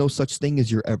 There's no such thing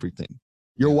as your everything.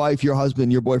 Your wife, your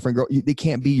husband, your boyfriend, girl, they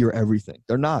can't be your everything.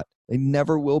 They're not. They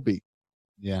never will be.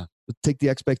 Yeah. But take the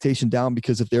expectation down,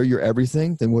 because if they're your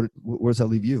everything, then where does that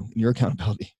leave you in your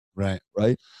accountability? Right.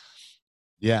 Right.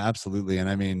 Yeah, absolutely. And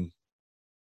I mean,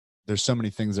 there's so many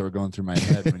things that were going through my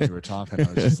head when you were talking.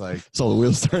 I was just like, so the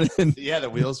wheels turning. Yeah, the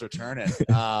wheels were turning.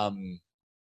 And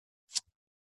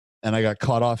I got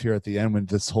caught off here at the end with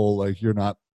this whole, like, you're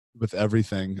not with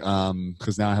everything.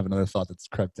 Cause now I have another thought that's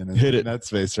crept in that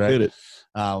space, right? Hit it.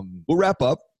 We'll wrap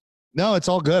up. No, it's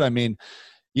all good. I mean,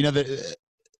 you know,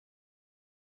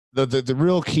 the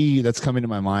real key that's coming to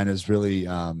my mind is really,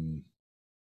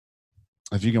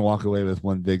 if you can walk away with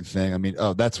one big thing, I mean,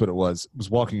 that's what it was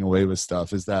walking away with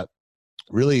stuff, is that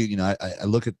really, you know, I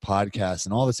look at podcasts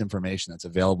and all this information that's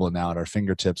available now at our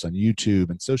fingertips on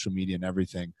YouTube and social media and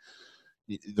everything.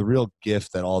 The real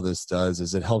gift that all this does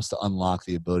is it helps to unlock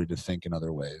the ability to think in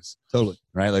other ways. Totally.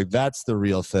 Right? Like, that's the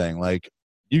real thing. Like,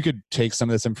 you could take some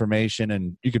of this information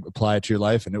and you could apply it to your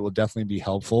life, and it will definitely be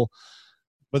helpful.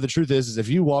 But the truth is if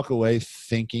you walk away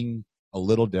thinking a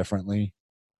little differently,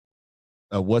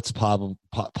 what's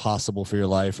possible for your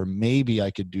life, or maybe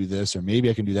I could do this, or maybe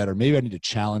I can do that, or maybe I need to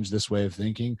challenge this way of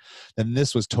thinking, then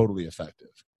this was totally effective.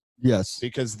 Yes.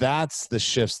 Because that's the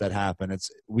shifts that happen. It's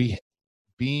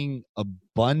being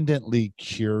abundantly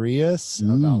curious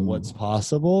about what's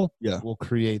possible will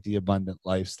create the abundant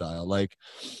lifestyle. Like,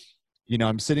 you know,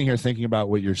 I'm sitting here thinking about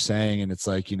what you're saying, and it's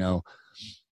like, you know,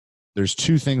 there's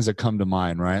two things that come to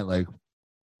mind, right? Like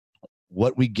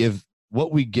what we give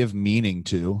meaning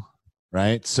to,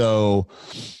 right? So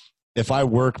if I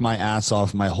work my ass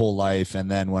off my whole life,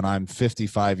 and then when I'm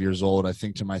 55 years old, I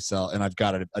think to myself, and I've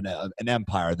got an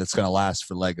empire that's going to last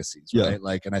for legacies, right?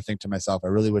 Like, and I think to myself, I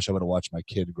really wish I would have watched my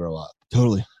kid grow up.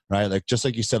 Totally. Right? Like, just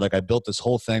like you said, like, I built this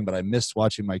whole thing, but I missed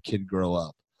watching my kid grow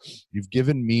up. You've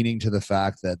given meaning to the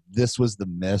fact that this was the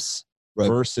miss,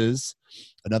 versus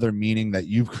another meaning that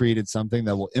you've created something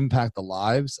that will impact the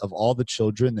lives of all the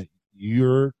children that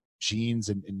your genes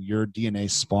and your DNA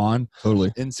spawn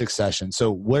in succession.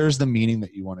 So where's the meaning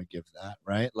that you want to give that,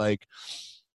 right? Like,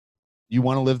 you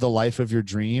want to live the life of your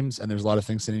dreams, and there's a lot of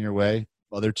things in your way.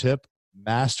 Other tip,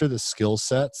 master the skill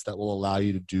sets that will allow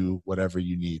you to do whatever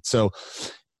you need. So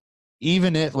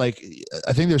even if, like,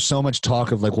 I think there's so much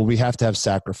talk of like, well, we have to have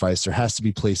sacrifice. There has to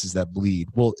be places that bleed.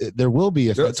 Well, there will be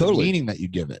if that's the meaning that you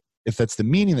give it. If that's the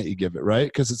meaning that you give it, right?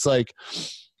 Because it's like,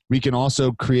 we can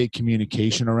also create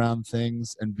communication around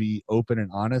things and be open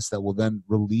and honest that will then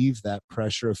relieve that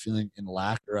pressure of feeling in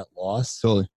lack or at loss.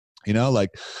 Totally. You know, like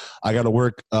I got to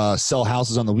work, sell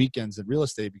houses on the weekends in real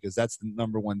estate because that's the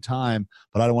number one time,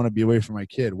 but I don't want to be away from my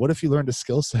kid. What if you learned a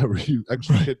skill set where you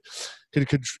actually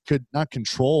could not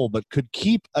control, but could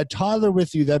keep a toddler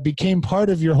with you that became part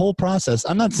of your whole process?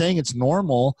 I'm not saying it's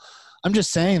normal. I'm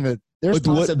just saying that there's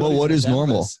what is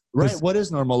normal? Right. What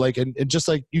is normal? Like, and just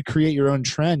like you create your own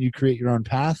trend, you create your own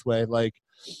pathway. Like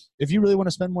if you really want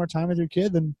to spend more time with your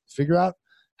kid, then figure out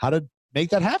how to make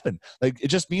that happen. Like it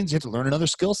just means you have to learn another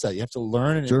skill set. You have to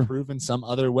learn and improve in some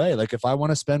other way. Like if I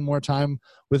want to spend more time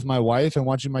with my wife and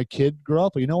watching my kid grow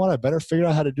up, well, you know what? I better figure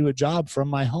out how to do a job from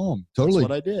my home. Totally. That's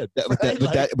what I did.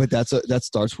 That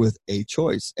starts with a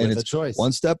choice, and it's a choice.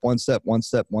 One step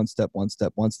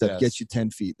gets you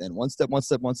 10 feet. Then one step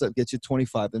gets you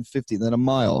 25, then 50, then a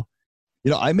mile.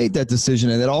 You know, I made that decision,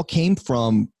 and it all came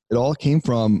from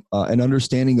an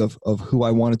understanding of who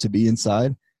I wanted to be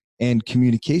inside and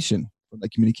communication. From the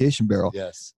communication barrel.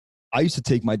 Yes. I used to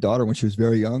take my daughter when she was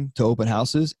very young to open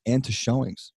houses and to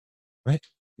showings. Right.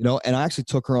 You know, and I actually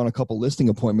took her on a couple listing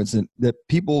appointments, and that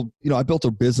people, you know, I built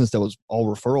a business that was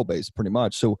all referral based pretty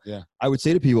much. So I would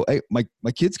say to people, hey,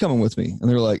 my kid's coming with me.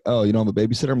 And they're like, oh, you don't have a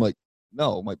babysitter? I'm like,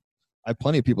 no, I have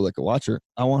plenty of people that can watch her.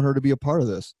 I want her to be a part of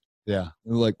this. Yeah.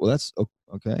 And they're like, well, that's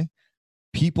okay.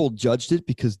 People judged it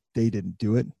because they didn't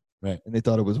do it. Right. And they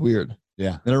thought it was weird.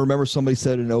 Yeah. And I remember somebody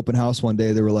said in an open house one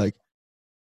day, they were like,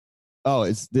 oh,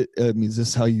 is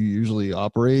this how you usually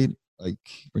operate? Like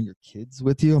bring your kids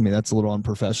with you? I mean, that's a little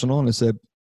unprofessional. And I said,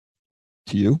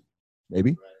 to you,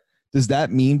 maybe. Right. Does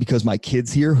that mean because my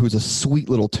kid's here, who's a sweet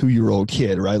little 2-year-old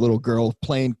kid, right? Little girl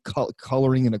playing,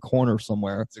 coloring in a corner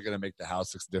somewhere. They're going to make the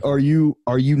house look different.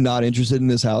 Are you not interested in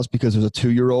this house because there's a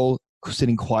 2-year-old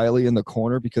sitting quietly in the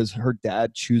corner because her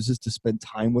dad chooses to spend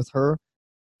time with her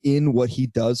in what he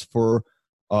does for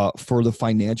the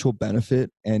financial benefit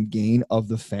and gain of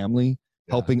the family,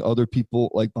 helping other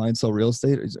people like buy and sell real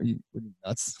estate? Are you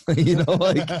nuts? You know,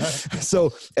 like,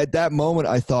 so at that moment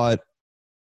I thought,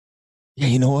 yeah,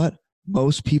 you know what?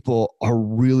 Most people are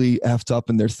really effed up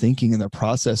in their thinking and their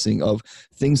processing of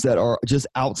things that are just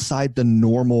outside the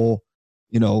normal,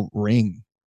 you know, ring.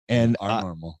 And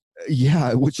normal.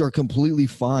 Yeah, which are completely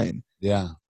fine. Yeah.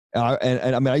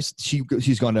 And I mean,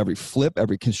 she's gone to every flip,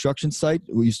 every construction site.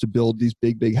 We used to build these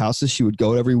big houses. She would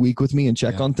go every week with me and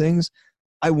check on things.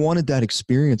 I wanted that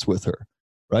experience with her,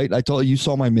 right? I told you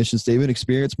saw my mission statement: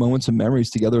 experience moments and memories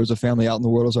together as a family out in the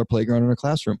world as our playground and our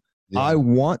classroom. Yeah. I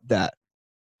want that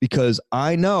because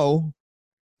I know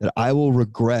that I will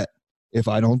regret if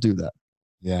I don't do that.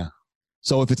 Yeah.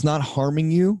 So if it's not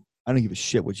harming you, I don't give a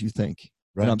shit what you think.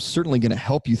 Right. And I'm certainly going to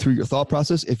help you through your thought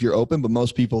process if you're open. But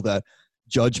most people that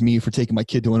judge me for taking my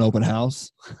kid to an open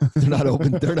house, they're not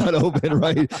open. They're not open,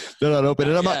 right? They're not open.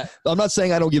 And I'm not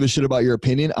saying I don't give a shit about your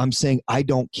opinion. I'm saying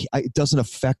it doesn't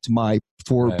affect my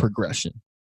forward progression.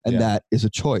 And that is a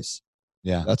choice.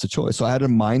 Yeah. That's a choice. So I had a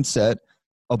mindset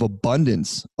of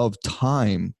abundance of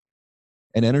time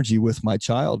and energy with my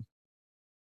child.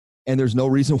 And there's no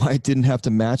reason why it didn't have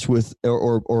to match with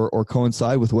or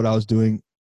coincide with what I was doing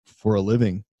for a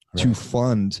living to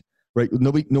fund, right?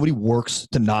 Nobody works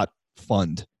to not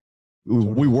fund.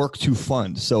 We work to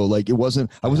fund. So like I wasn't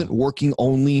working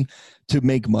only to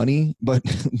make money, but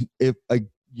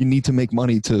you need to make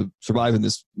money to survive in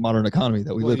this modern economy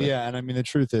that we live in. Yeah. And I mean, the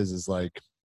truth is like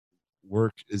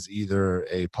work is either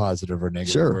a positive or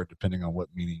negative word, depending on what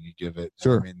meaning you give it.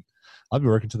 Sure. I mean, I'll be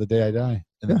working to the day I die.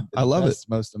 I love it.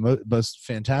 Most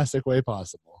fantastic way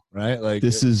possible. Right. Like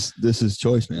this is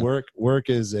choice, man. Work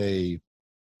is a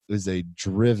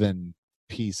driven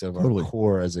piece of our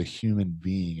core as a human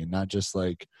being, and not just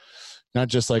like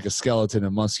a skeleton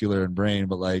and muscular and brain,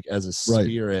 but like as a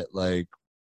spirit. Like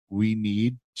we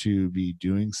need to be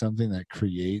doing something that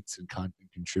creates and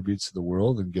contributes to the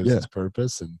world and gives us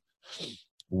purpose. And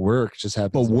work just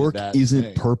happens. But work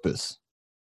isn't purpose.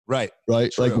 Right. True.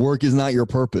 Like work is not your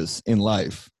purpose in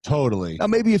life. Totally. Now,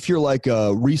 maybe if you're like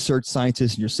a research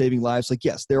scientist and you're saving lives, like,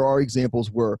 yes, there are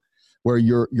examples where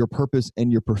your purpose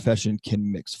and your profession can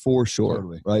mix for sure.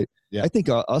 Totally. Right. Yeah. I think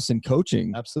us in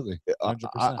coaching, absolutely. 100%.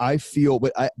 I feel,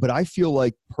 but I feel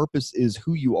like purpose is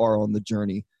who you are on the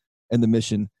journey and the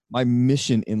mission. My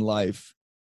mission in life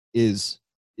is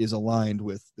aligned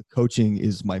with the coaching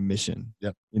is my mission.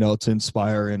 Yep. You know, to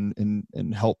inspire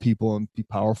and help people and be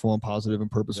powerful and positive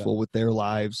and purposeful with their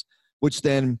lives, which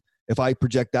then if I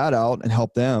project that out and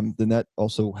help them, then that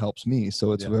also helps me.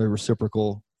 So it's a very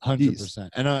reciprocal 100%.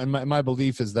 And my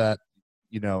belief is that,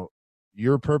 you know,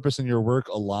 your purpose and your work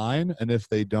align. And if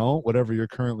they don't, whatever you're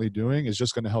currently doing is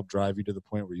just going to help drive you to the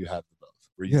point where you have the both,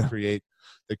 where you create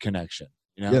the connection,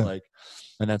 like,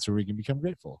 and that's where we can become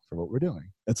grateful for what we're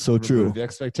doing. That's so true. The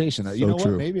expectation that, you know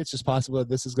what, maybe it's just possible that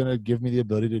this is going to give me the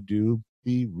ability to do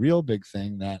the real big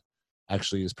thing that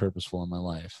actually is purposeful in my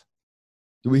life.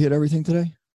 Did we hit everything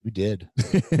today? We did.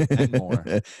 And more.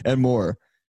 And more.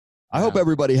 I hope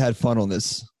everybody had fun on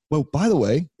this. Well, by the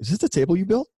way, is this the table you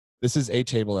built? This is a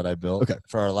table that I built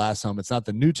for our last home. It's not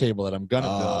the new table that I'm going to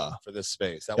build for this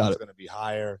space. That one's going to be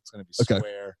higher. It's going to be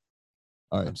square.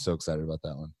 All right. I'm so excited about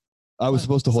that one. I was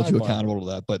supposed to hold you accountable to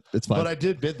that, but it's fine. But I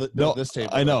did build this table.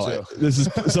 I know. This is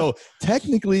so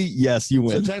technically, yes, you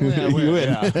win. So technically, I win. You win.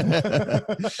 Yeah.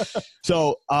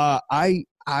 So I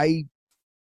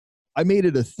made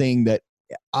it a thing that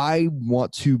I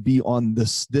want to be on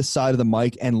this side of the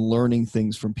mic and learning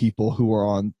things from people who are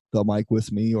on the mic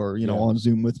with me or, on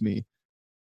Zoom with me.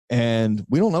 And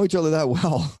we don't know each other that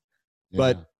well,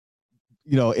 but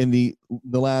in the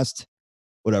last,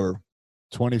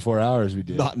 24 hours we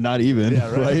did. Not even,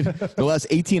 right? The last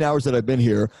 18 hours that I've been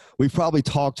here, we've probably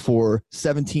talked for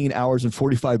 17 hours and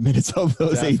 45 minutes of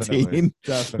those 18.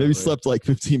 Definitely. Maybe slept like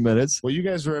 15 minutes. Well, you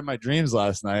guys were in my dreams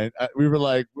last night. We were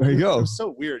like, there you go. It was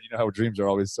so weird. You know how dreams are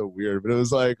always so weird, but it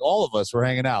was like all of us were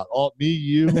hanging out. Me,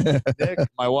 you, Nick,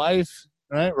 my wife,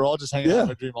 right? We're all just hanging out in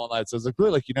my dream all night. So it's like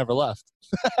really like you never left.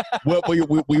 Well,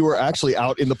 we were actually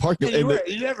out in the parking lot.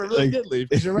 You never really did leave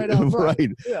because you're right out front. Right.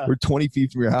 Yeah. We're 20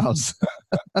 feet from your house.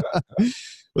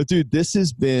 But dude, this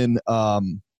has been,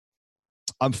 I'm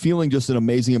feeling just an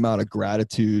amazing amount of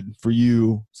gratitude for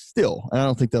you still. And I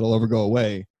don't think that'll ever go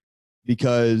away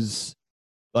because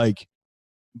by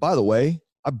the way,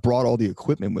 I brought all the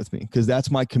equipment with me because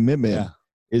that's my commitment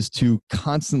is to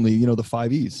constantly, the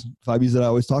 5 E's that I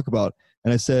always talk about.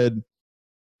 And I said,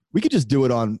 we could just do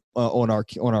it on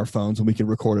our phones and we can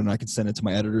record it and I can send it to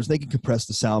my editors. They can compress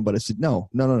the sound. But I said, no.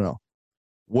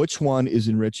 Which one is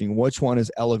enriching? Which one is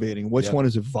elevating? Which one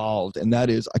is evolved? And that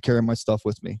is, I carry my stuff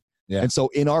with me. Yeah. And so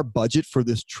in our budget for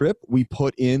this trip, we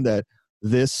put in that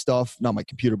this stuff, not my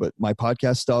computer, but my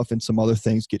podcast stuff and some other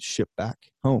things get shipped back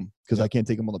home because I can't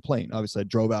take them on the plane. Obviously, I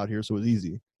drove out here, so it was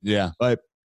easy. Yeah. But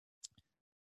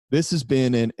this has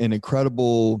been an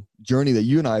incredible journey that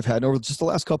you and I have had over just the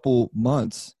last couple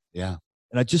months. Yeah.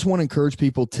 And I just want to encourage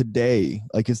people today,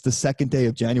 it's the second day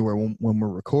of January when we're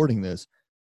recording this.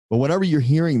 But whenever you're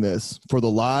hearing this for the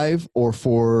live or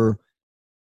for,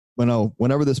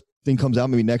 whenever this thing comes out,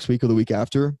 maybe next week or the week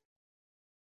after,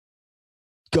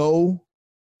 go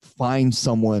find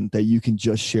someone that you can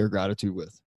just share gratitude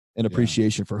with and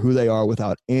appreciation for who they are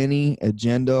without any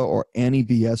agenda or any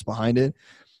BS behind it.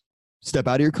 Step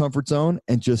out of your comfort zone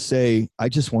and just say, I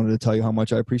just wanted to tell you how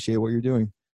much I appreciate what you're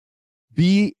doing.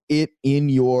 Be it in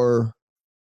your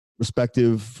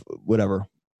respective,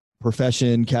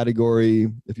 profession, category.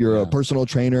 If you're a personal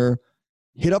trainer,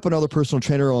 hit up another personal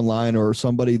trainer online or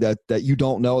somebody that you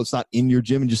don't know. It's not in your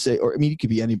gym and just say, you could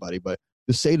be anybody, but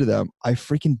just say to them, I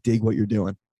freaking dig what you're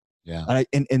doing. Yeah.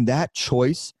 And that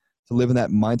choice to live in that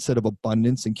mindset of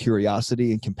abundance and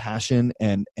curiosity and compassion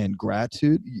and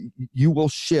gratitude, you will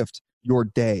shift your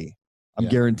day. I'm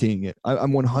guaranteeing it.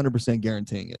 I'm 100%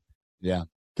 guaranteeing it. Yeah.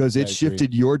 Because it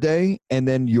shifted your day and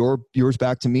then yours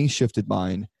back to me shifted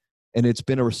mine. And it's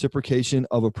been a reciprocation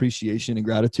of appreciation and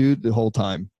gratitude the whole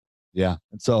time. Yeah.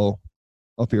 And so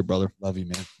up here, brother. Love you,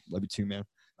 man. Love you too, man.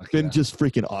 It's been just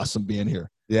freaking awesome being here.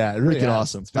 Yeah, it really freaking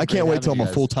awesome. I can't wait till I'm a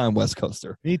full-time West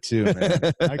Coaster. Me too,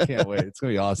 man. I can't wait. It's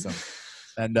going to be awesome.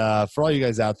 And for all you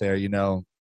guys out there,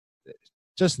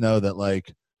 just know that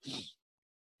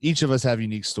each of us have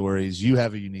unique stories. You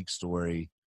have a unique story.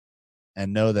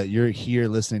 And know that you're here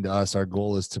listening to us. Our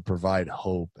goal is to provide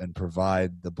hope and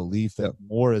provide the belief that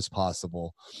more is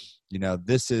possible.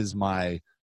 This is my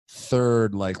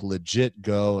third legit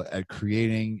go at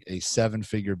creating a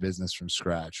 7-figure business from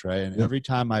scratch, right? And every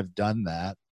time I've done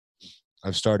that,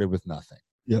 I've started with nothing.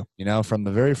 Yeah. From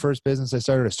the very first business I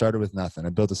started with nothing. I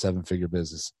built a 7-figure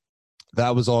business.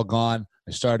 That was all gone.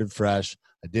 I started fresh.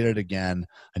 I did it again.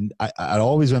 And I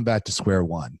always went back to square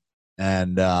one.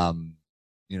 And,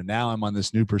 now I'm on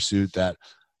this new pursuit that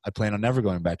I plan on never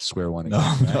going back to square one again.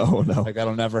 No.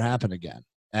 That'll never happen again.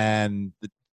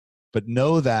 But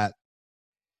know that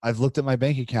I've looked at my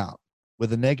bank account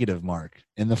with a negative mark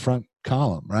in the front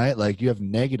column, right? You have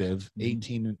negative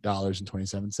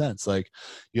 $18.27.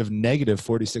 You have negative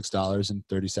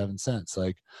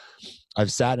 $46.37.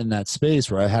 I've sat in that space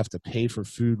where I have to pay for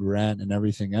food, rent, and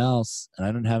everything else, and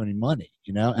I don't have any money,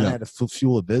 and I had to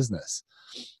fuel a business.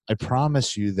 I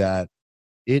promise you that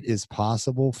it is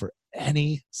possible for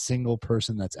any single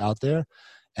person that's out there.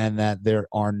 and that there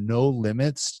are no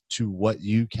limits to what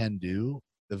you can do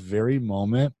the very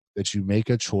moment that you make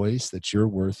a choice that you're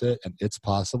worth it and it's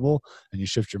possible, and you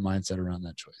shift your mindset around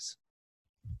that choice.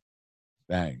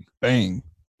 Bang. Bang.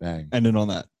 Bang. Ending on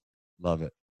that. Love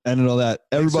it. Ending on that.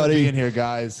 Everybody being here,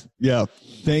 guys. Yeah.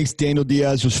 Thanks, Daniel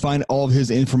Diaz. Just find all of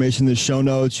his information in the show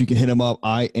notes. You can hit him up.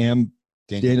 I am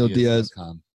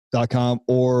DanielDiaz.com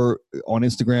or on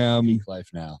Instagram. Peak Life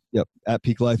Now. Yep. At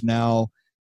Peak Life Now.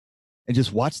 And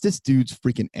just watch this dude's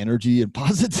freaking energy and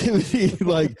positivity.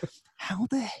 Like, how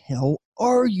the hell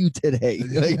are you today?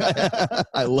 Like,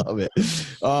 I love it.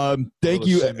 Thank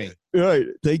you. All right.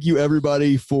 Thank you,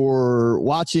 everybody, for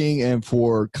watching and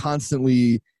for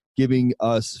constantly giving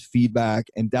us feedback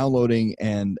and downloading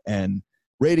and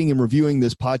rating and reviewing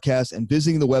this podcast and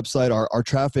visiting the website. Our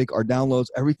traffic, our downloads,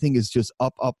 everything is just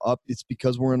up. It's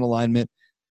because we're in alignment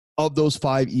of those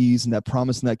 5 E's and that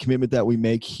promise and that commitment that we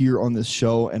make here on this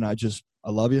show. And I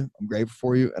love you. I'm grateful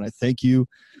for you. And I thank you.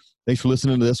 Thanks for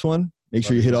listening to this one. Make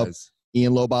sure you hit up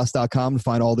IanLobos.com to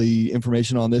find all the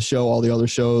information on this show, all the other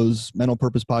shows,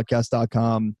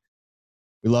 menonpurposepodcast.com.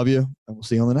 We love you, and we'll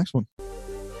see you on the next one.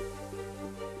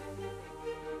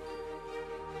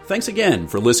 Thanks again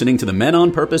for listening to the Men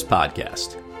on Purpose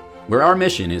podcast, where our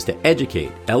mission is to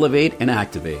educate, elevate, and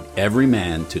activate every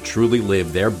man to truly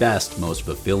live their best, most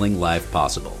fulfilling life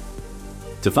possible.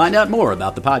 To find out more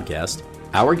about the podcast,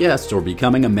 our guests, or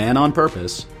becoming a man on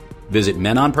purpose, visit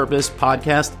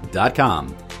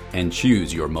menonpurposepodcast.com and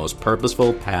choose your most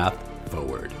purposeful path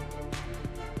forward.